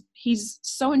is he's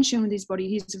so in tune with his body.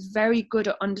 He's very good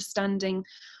at understanding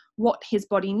what his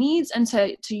body needs and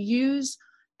to use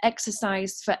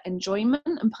exercise for enjoyment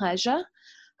and pleasure,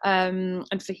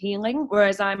 and for healing,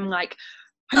 whereas I'm like,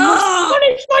 I must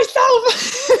punish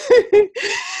myself.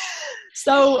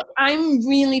 So I'm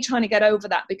really trying to get over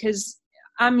that, because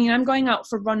I'm going out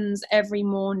for runs every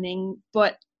morning,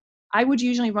 but I would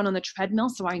usually run on the treadmill,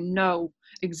 so I know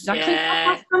exactly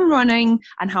how fast I'm running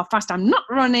and how fast I'm not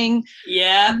running.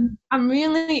 Yeah. I'm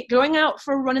really going out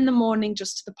for a run in the morning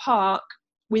just to the park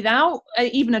without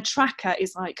even a tracker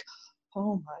is like,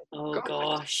 oh my God.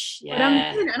 Gosh, yeah. But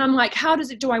I'm doing it, and I'm like,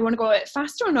 do I want to go a bit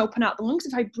faster and open out the lungs?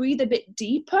 If I breathe a bit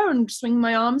deeper and swing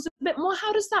my arms a bit more,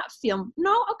 how does that feel?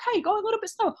 No, okay, go a little bit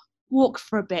slower. Walk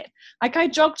for a bit. Like, I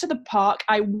jog to the park,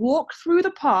 I walk through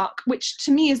the park, which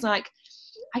to me is like,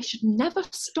 I should never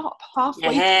stop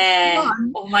halfway. Yeah.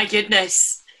 Oh my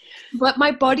goodness. But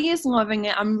my body is loving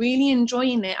it. I'm really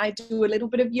enjoying it. I do a little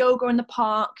bit of yoga in the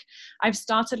park. I've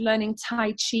started learning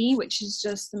Tai Chi, which is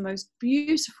just the most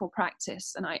beautiful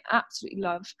practice, and I absolutely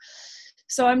love.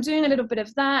 So I'm doing a little bit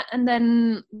of that, and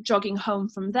then jogging home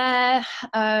from there.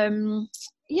 I'm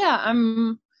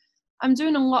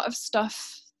doing a lot of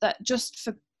stuff that just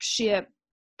for sheer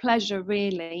pleasure,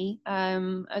 really,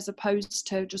 as opposed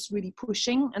to just really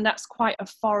pushing, and that's quite a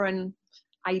foreign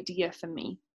idea for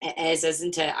me. It is,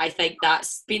 isn't it? I think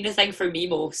that's been the thing for me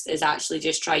most, is actually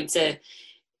just trying to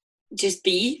just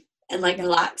be and like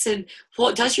relax. And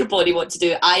what does your body want to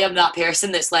do? I am that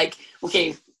person that's like,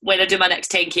 okay, when I do my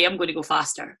next 10k, I'm going to go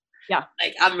faster. Yeah,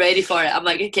 like I'm ready for it. I'm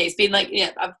like, okay, it's been like, yeah,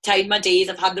 I've timed my days,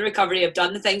 I've had the recovery, I've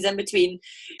done the things in between,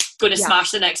 going to smash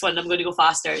the next one, I'm going to go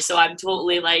faster. So I'm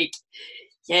totally like,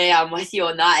 yeah, I'm with you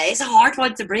on that. It's a hard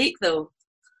one to break though.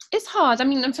 It's hard. I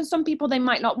mean, and for some people, they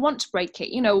might not want to break it,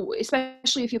 you know,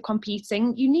 especially if you're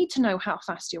competing. You need to know how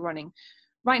fast you're running.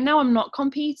 Right now, I'm not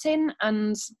competing,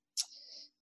 and,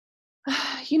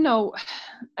 you know,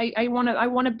 I want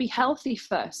to be healthy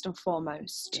first and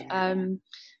foremost. Yeah. And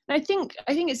I think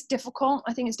it's difficult.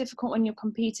 I think it's difficult when you're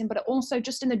competing, but also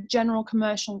just in the general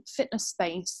commercial fitness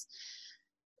space,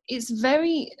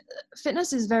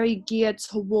 fitness is very geared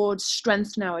towards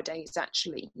strength nowadays,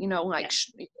 actually, you know, like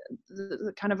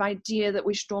the kind of idea that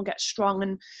we should all get strong.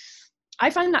 And I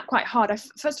find that quite hard.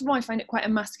 First of all, I find it quite a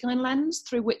masculine lens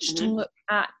through which to look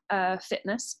at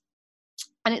fitness.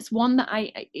 And it's one that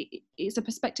it's a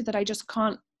perspective that I just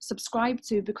can't subscribe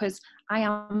to, because I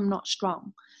am not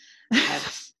strong.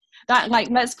 That, like,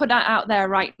 let's put that out there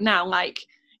right now. Like,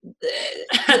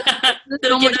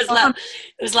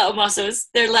 those little muscles,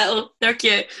 they're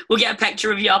cute. We'll get a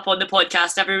picture of you up on the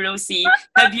podcast. Everyone will see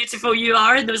how beautiful you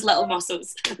are in those little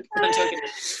muscles. I'm joking.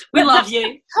 We love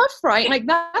you. Tough, right? Like,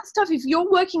 that's tough. If you're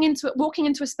walking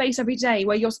into a space every day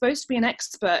where you're supposed to be an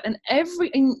expert, and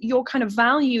you're kind of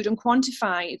valued and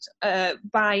quantified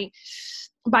by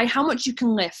how much you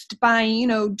can lift, by, you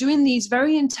know, doing these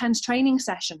very intense training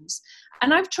sessions.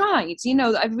 And I've tried, you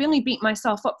know, I've really beat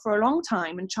myself up for a long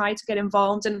time and tried to get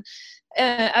involved. And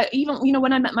even, you know,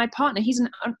 when I met my partner, he's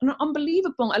an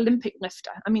unbelievable Olympic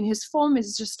lifter. I mean, his form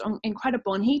is just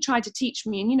incredible. And he tried to teach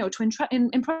me, and, you know, to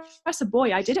impress a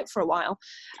boy, I did it for a while.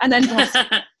 And then,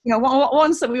 you know,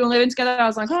 once that we were living together, I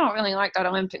was like, I don't really like that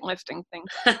Olympic lifting thing.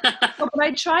 But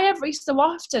I try every so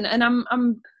often, and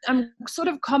I'm sort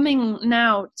of coming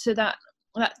now to that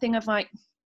thing of like,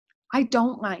 I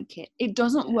don't like it. It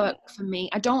doesn't work for me.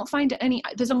 I don't find it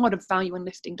there's a lot of value in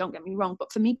lifting, don't get me wrong.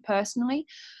 But for me personally,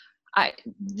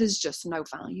 there's just no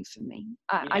value for me.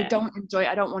 I don't enjoy it.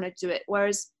 I don't want to do it.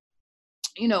 Whereas,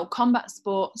 you know, combat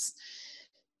sports,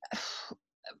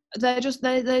 they're just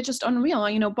unreal.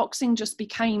 You know, boxing just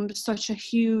became such a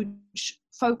huge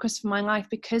focus for my life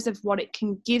because of what it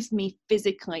can give me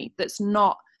physically. It's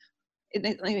not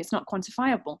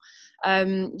quantifiable.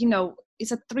 You know,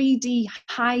 it's a 3D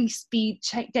high-speed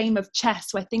game of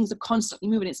chess where things are constantly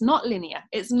moving. It's not linear.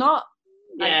 It's not,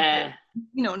 like,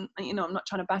 you know, I'm not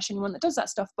trying to bash anyone that does that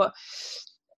stuff, but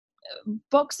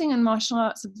boxing and martial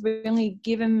arts have really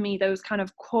given me those kind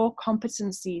of core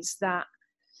competencies that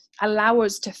allow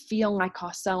us to feel like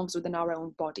ourselves within our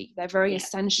own body. They're very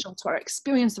essential to our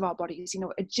experience of our bodies, you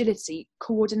know, agility,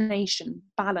 coordination,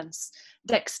 balance,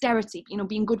 dexterity, you know,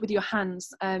 being good with your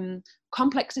hands,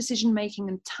 complex decision making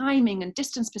and timing and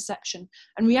distance perception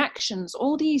and reactions.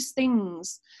 All these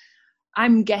things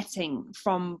I'm getting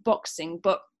from boxing.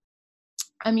 But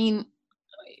I mean,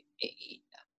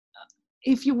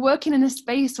 if you're working in a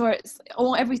space where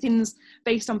everything's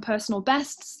based on personal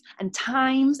bests and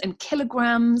times and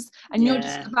kilograms, and you're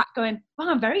just back going, "Wow,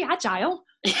 I'm very agile."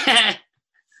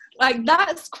 Like,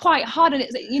 that's quite hard, and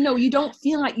it's, you know, you don't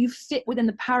feel like you fit within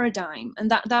the paradigm, and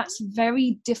that's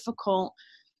very difficult,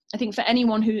 I think, for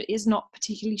anyone who is not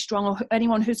particularly strong, or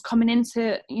anyone who's coming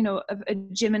into, you know, a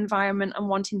gym environment and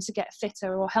wanting to get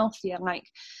fitter or healthier. Like,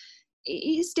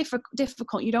 it is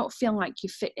difficult. You don't feel like you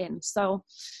fit in. So,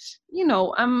 you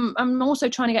know, I'm also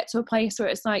trying to get to a place where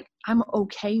it's like, I'm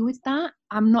okay with that.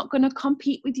 I'm not going to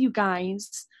compete with you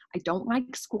guys. I don't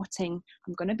like squatting.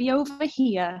 I'm going to be over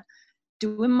here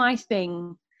doing my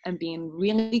thing and being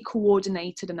really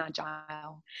coordinated and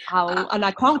agile. And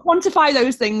I can't quantify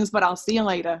those things, but I'll see you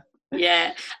later.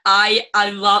 Yeah,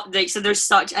 I love, like, so there's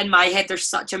such, in my head, there's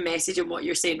such a message in what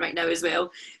you're saying right now as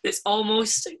well that's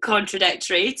almost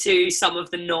contradictory to some of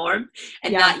the norm.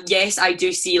 And that, yes, I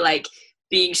do see, like,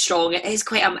 being strong, it is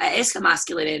a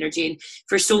masculine energy, and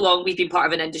for so long we've been part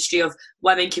of an industry of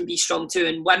women can be strong too,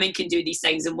 and women can do these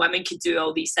things, and women can do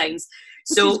all these things.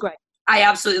 So which is great. I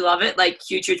absolutely love it, like,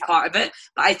 huge part of it.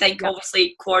 But I think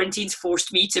obviously quarantine's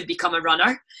forced me to become a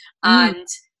runner, and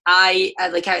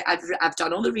I've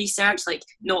done all the research, like,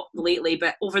 not lately,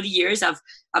 but over the years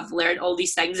I've learned all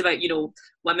these things about, you know,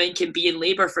 women can be in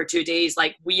labor for 2 days.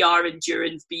 Like, we are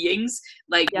endurance beings.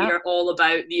 Like, we are all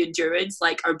about the endurance.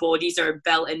 Like, our bodies are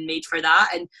built and made for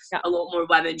that, and a lot more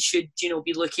women should, you know,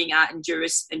 be looking at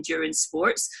endurance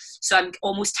sports. So I'm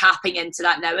almost tapping into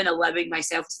that now and allowing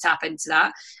myself to tap into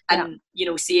that, and you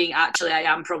know, seeing actually I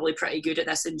am probably pretty good at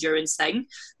this endurance thing,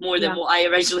 more than what I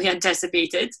originally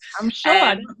anticipated. I'm sure.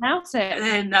 I don't doubt it.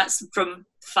 And that's from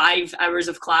 5 hours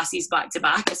of classes back to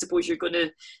back. I suppose you're going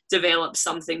to develop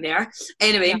something there.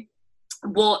 Anyway,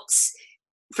 what's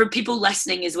for people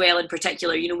listening as well in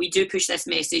particular, you know, we do push this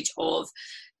message of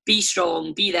be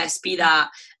strong, be this, be that.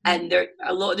 And there,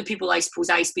 a lot of the people I suppose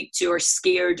I speak to are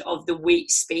scared of the weight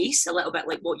space, a little bit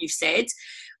like what you've said.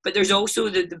 But there's also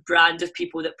the brand of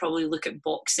people that probably look at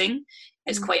boxing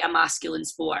as quite a masculine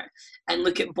sport, and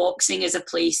look at boxing as a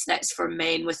place that's for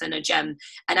men within a gym.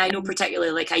 And I know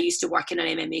particularly, like, I used to work in an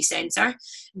MMA centre,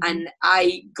 and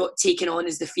I got taken on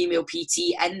as the female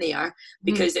PT in there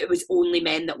because it was only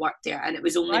men that worked there, and it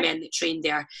was only men that trained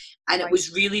there. And it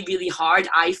was really, really hard,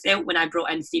 I felt, when I brought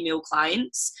in female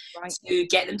clients to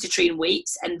get them to train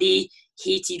weights, and they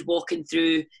hated walking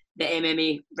through the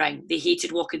MMA ring. They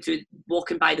hated walking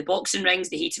by the boxing rings.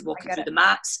 They hated walking through the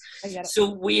mats. So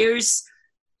where's,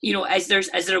 you know, is there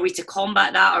a way to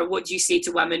combat that, or what do you say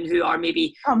to women who are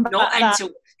maybe not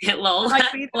into lol,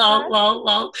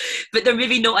 but they're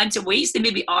maybe not into weights, they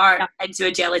maybe are into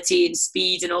agility and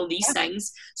speed and all these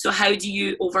things. So how do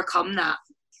you overcome that?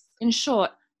 In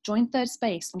short, join Third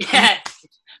Space.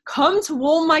 Come to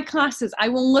all my classes. I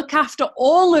will look after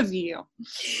all of you.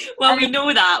 Well, we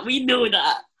know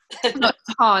that.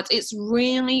 It's hard. It's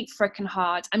really freaking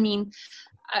hard. I mean,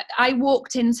 I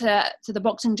walked into the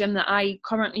boxing gym that I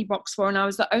currently box for, and I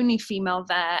was the only female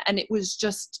there, and it was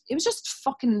just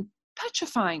fucking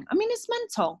petrifying. I mean, it's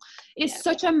mental. It's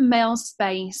such a male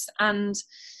space, and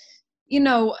you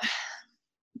know,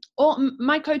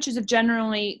 my coaches have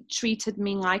generally treated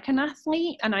me like an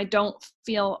athlete, and I don't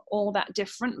feel all that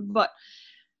different. But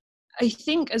I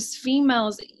think as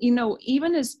females, you know,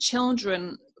 even as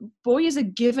children, boys are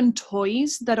given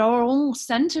toys that are all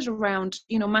centered around,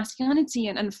 you know, masculinity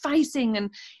and fighting, and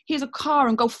here's a car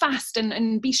and go fast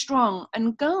and be strong.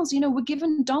 And girls, you know, we're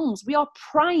given dolls. We are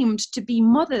primed to be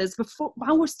mothers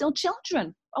while we're still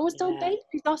children, while we're still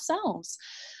babies ourselves.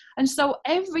 And so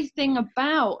everything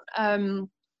about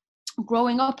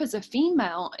growing up as a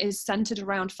female is centered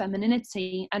around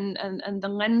femininity, and the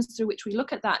lens through which we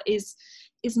look at that is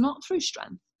not through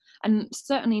strength. And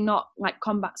certainly not like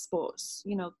combat sports.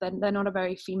 You know, they're not a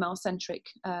very female-centric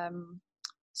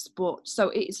sport. So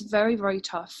it's very, very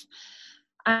tough.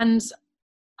 And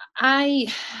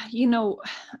you know,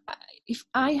 if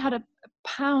I had a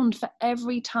pound for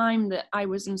every time that I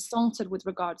was insulted with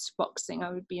regards to boxing,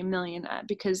 I would be a millionaire.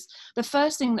 Because the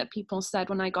first thing that people said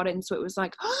when I got into it was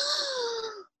like,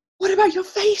 oh, what about your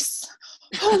face?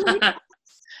 Oh my God.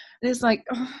 And it's like,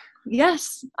 oh,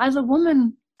 yes, as a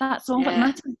woman, that's all that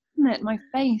matters. It, my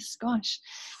face, gosh.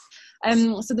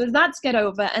 So there's that to get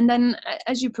over. And then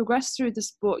as you progress through the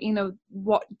sport, you know,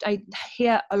 what I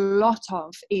hear a lot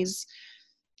of is,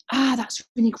 that's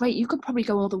really great, you could probably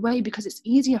go all the way because it's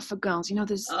easier for girls, you know,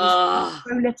 there's so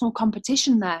little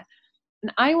competition there.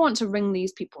 And I want to wring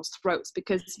these people's throats,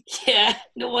 because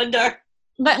no wonder.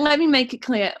 Let me make it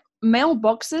clear, male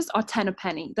boxers are 10 a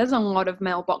penny. There's a lot of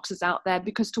male boxers out there,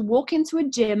 because to walk into a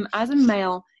gym as a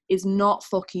male is not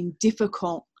fucking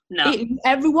difficult. No.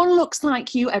 Everyone looks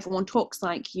like you, everyone talks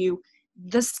like you.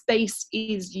 The space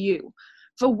is you.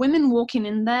 For women walking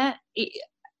in there, it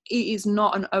is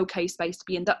not an okay space to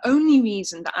be in. The only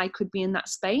reason that I could be in that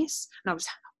space, and I was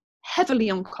heavily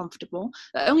uncomfortable,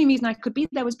 the only reason I could be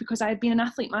there was because I had been an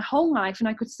athlete my whole life, and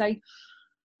I could say,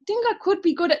 I think I could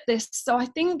be good at this, so I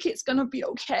think it's going to be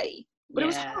okay. But It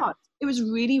was hard. It was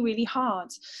really, really hard.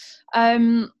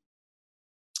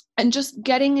 And just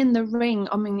getting in the ring,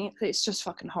 I mean, it's just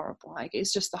fucking horrible. Like,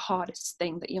 it's just the hardest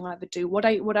thing that you'll ever do. What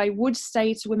I would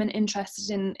say to women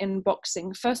interested in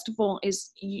boxing, first of all,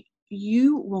 is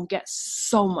you will get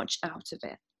so much out of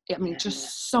it. I mean,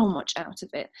 just so much out of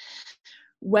it.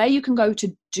 Where you can go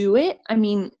to do it, I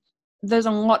mean, there's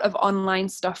a lot of online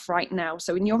stuff right now.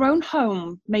 So in your own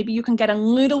home, maybe you can get a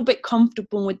little bit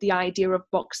comfortable with the idea of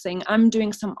boxing. I'm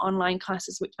doing some online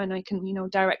classes, and I can,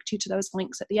 direct you to those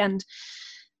links at the end.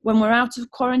 When we're out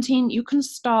of quarantine, you can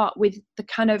start with the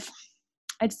kind of,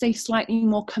 I'd say, slightly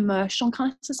more commercial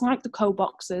classes, like the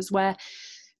co-boxers, where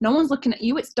no one's looking at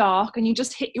you, it's dark, and you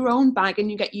just hit your own bag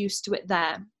and you get used to it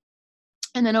there.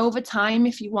 And then over time,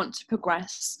 if you want to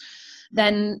progress,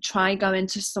 then try going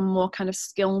to some more kind of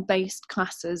skill-based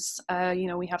classes.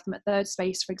 We have them at Third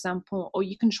Space, for example, or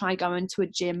you can try going to a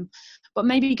gym, but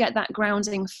maybe get that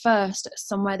grounding first at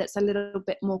somewhere that's a little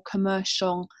bit more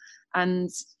commercial, and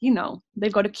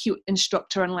they've got a cute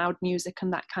instructor and loud music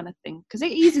and that kind of thing, because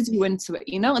it eases you into it.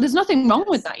 There's nothing wrong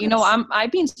with that.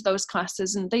 I've been to those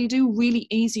classes and they do really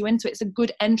ease you into it. It's a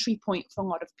good entry point for a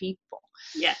lot of people.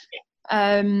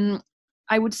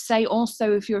 I would say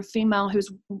also, if you're a female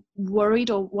who's worried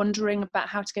or wondering about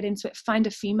how to get into it, find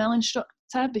a female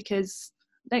instructor, because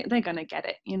they're gonna get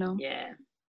it.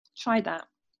 Try that.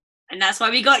 And that's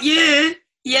why we got you.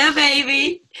 Yeah,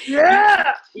 baby.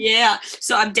 Yeah.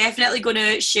 So I'm definitely going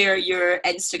to share your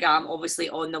Instagram,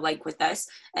 obviously, on the link with this,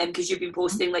 because you've been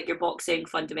posting like your boxing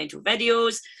fundamental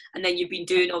videos, and then you've been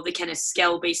doing all the kind of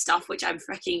skill-based stuff, which I'm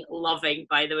freaking loving,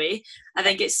 by the way. I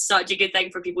think it's such a good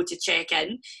thing for people to check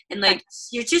in, and like,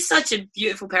 you're just such a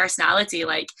beautiful personality.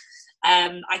 Like,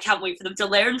 I can't wait for them to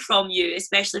learn from you,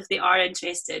 especially if they are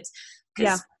interested.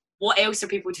 Because what else are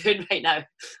people doing right now?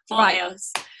 What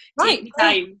else? Take the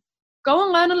time. Go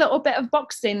and learn a little bit of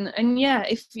boxing, and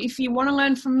if you want to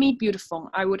learn from me,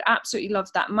 beautiful, I would absolutely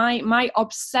love that. My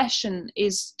obsession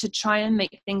is to try and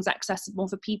make things accessible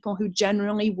for people who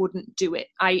generally wouldn't do it.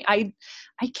 I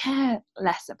care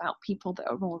less about people that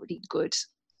are already good.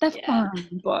 They're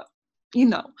fine, but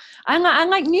I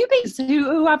like newbies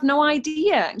who have no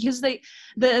idea, because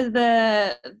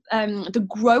the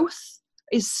growth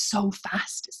is so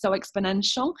fast, so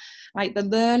exponential. Like, the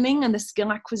learning and the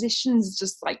skill acquisition is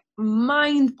just like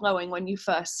mind-blowing when you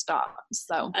first start.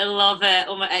 So I love it.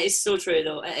 Oh my, it is so true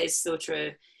though. It is so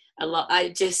true.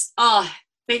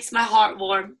 Makes my heart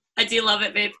warm. I do love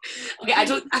it, babe. Okay,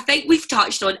 I think we've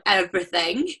touched on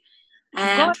everything.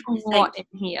 Got a lot in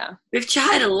here. We've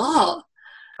chatted a lot.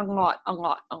 A lot.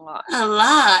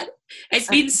 It's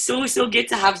been so good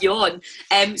to have you on.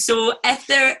 So if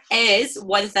there is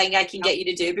one thing I can get you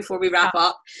to do before we wrap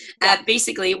up,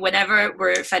 basically whenever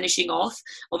we're finishing off,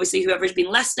 obviously whoever's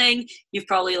been listening, you've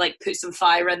probably like put some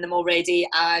fire in them already,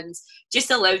 and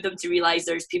just allowed them to realize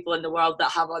there's people in the world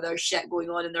that have other shit going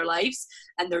on in their lives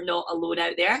and they're not alone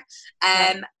out there.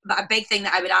 But a big thing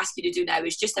that I would ask you to do now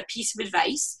is just a piece of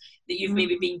advice that you've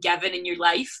maybe been given in your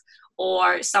life,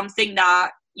 or something that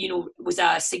was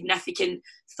a significant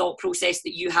thought process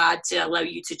that you had to allow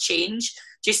you to change.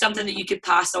 Just something that you could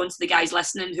pass on to the guys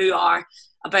listening who are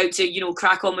about to,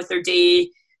 crack on with their day,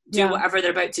 do whatever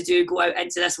they're about to do, go out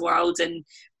into this world and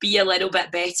be a little bit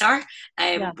better.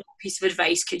 What piece of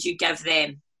advice could you give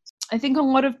them? I think a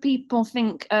lot of people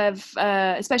think of,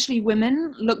 especially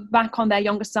women, look back on their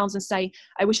younger selves and say,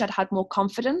 I wish I'd had more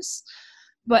confidence.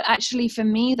 But actually for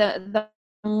me, the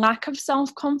lack of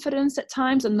self-confidence at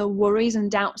times and the worries and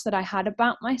doubts that I had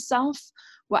about myself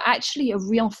were actually a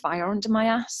real fire under my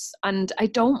ass, and I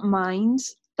don't mind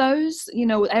those.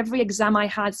 Every exam I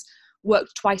had,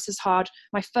 worked twice as hard.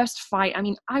 My first fight, I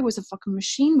mean, I was a fucking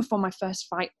machine before my first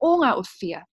fight, all out of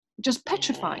fear, just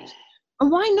petrified. And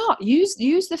why not use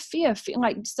the fear?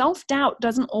 Like, self-doubt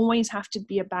doesn't always have to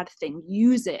be a bad thing.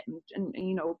 Use it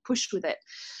and push with it.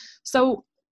 So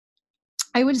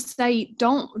I would say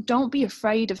don't be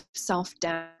afraid of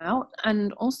self-doubt,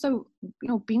 and also,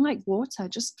 being like water,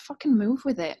 just fucking move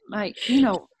with it. Like,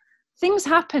 things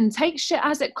happen, take shit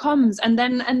as it comes, and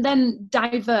then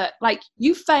divert. Like,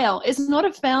 you fail, it's not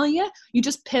a failure, you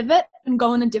just pivot and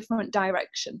go in a different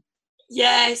direction.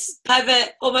 Yes,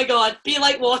 pivot. Oh my God, be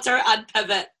like water and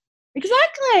pivot.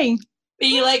 Exactly.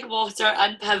 Be like water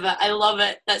and pivot. I love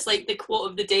it. That's like the quote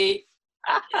of the day.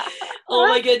 Oh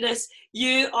my goodness,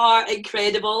 you are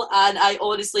incredible, and I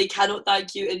honestly cannot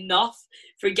thank you enough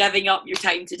for giving up your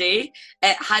time today.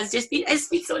 It's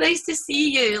been so nice to see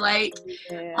you. Like,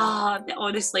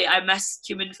 honestly, I miss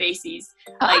human faces.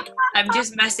 Like, I'm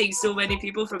just missing so many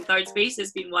people from Third Space.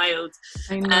 It's been wild.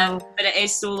 I know. But it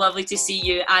is so lovely to see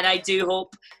you, and I do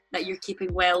hope that you're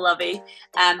keeping well, lovey.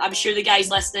 I'm sure the guys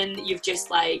listening, you've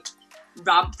just like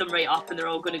ramp them right up and they're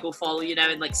all going to go follow you now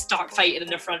and like start fighting in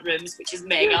their front rooms, which is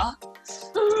mega.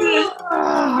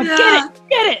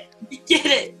 Get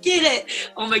it.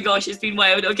 Oh my gosh, it's been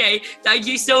wild. Okay, thank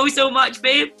you so much,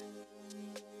 babe.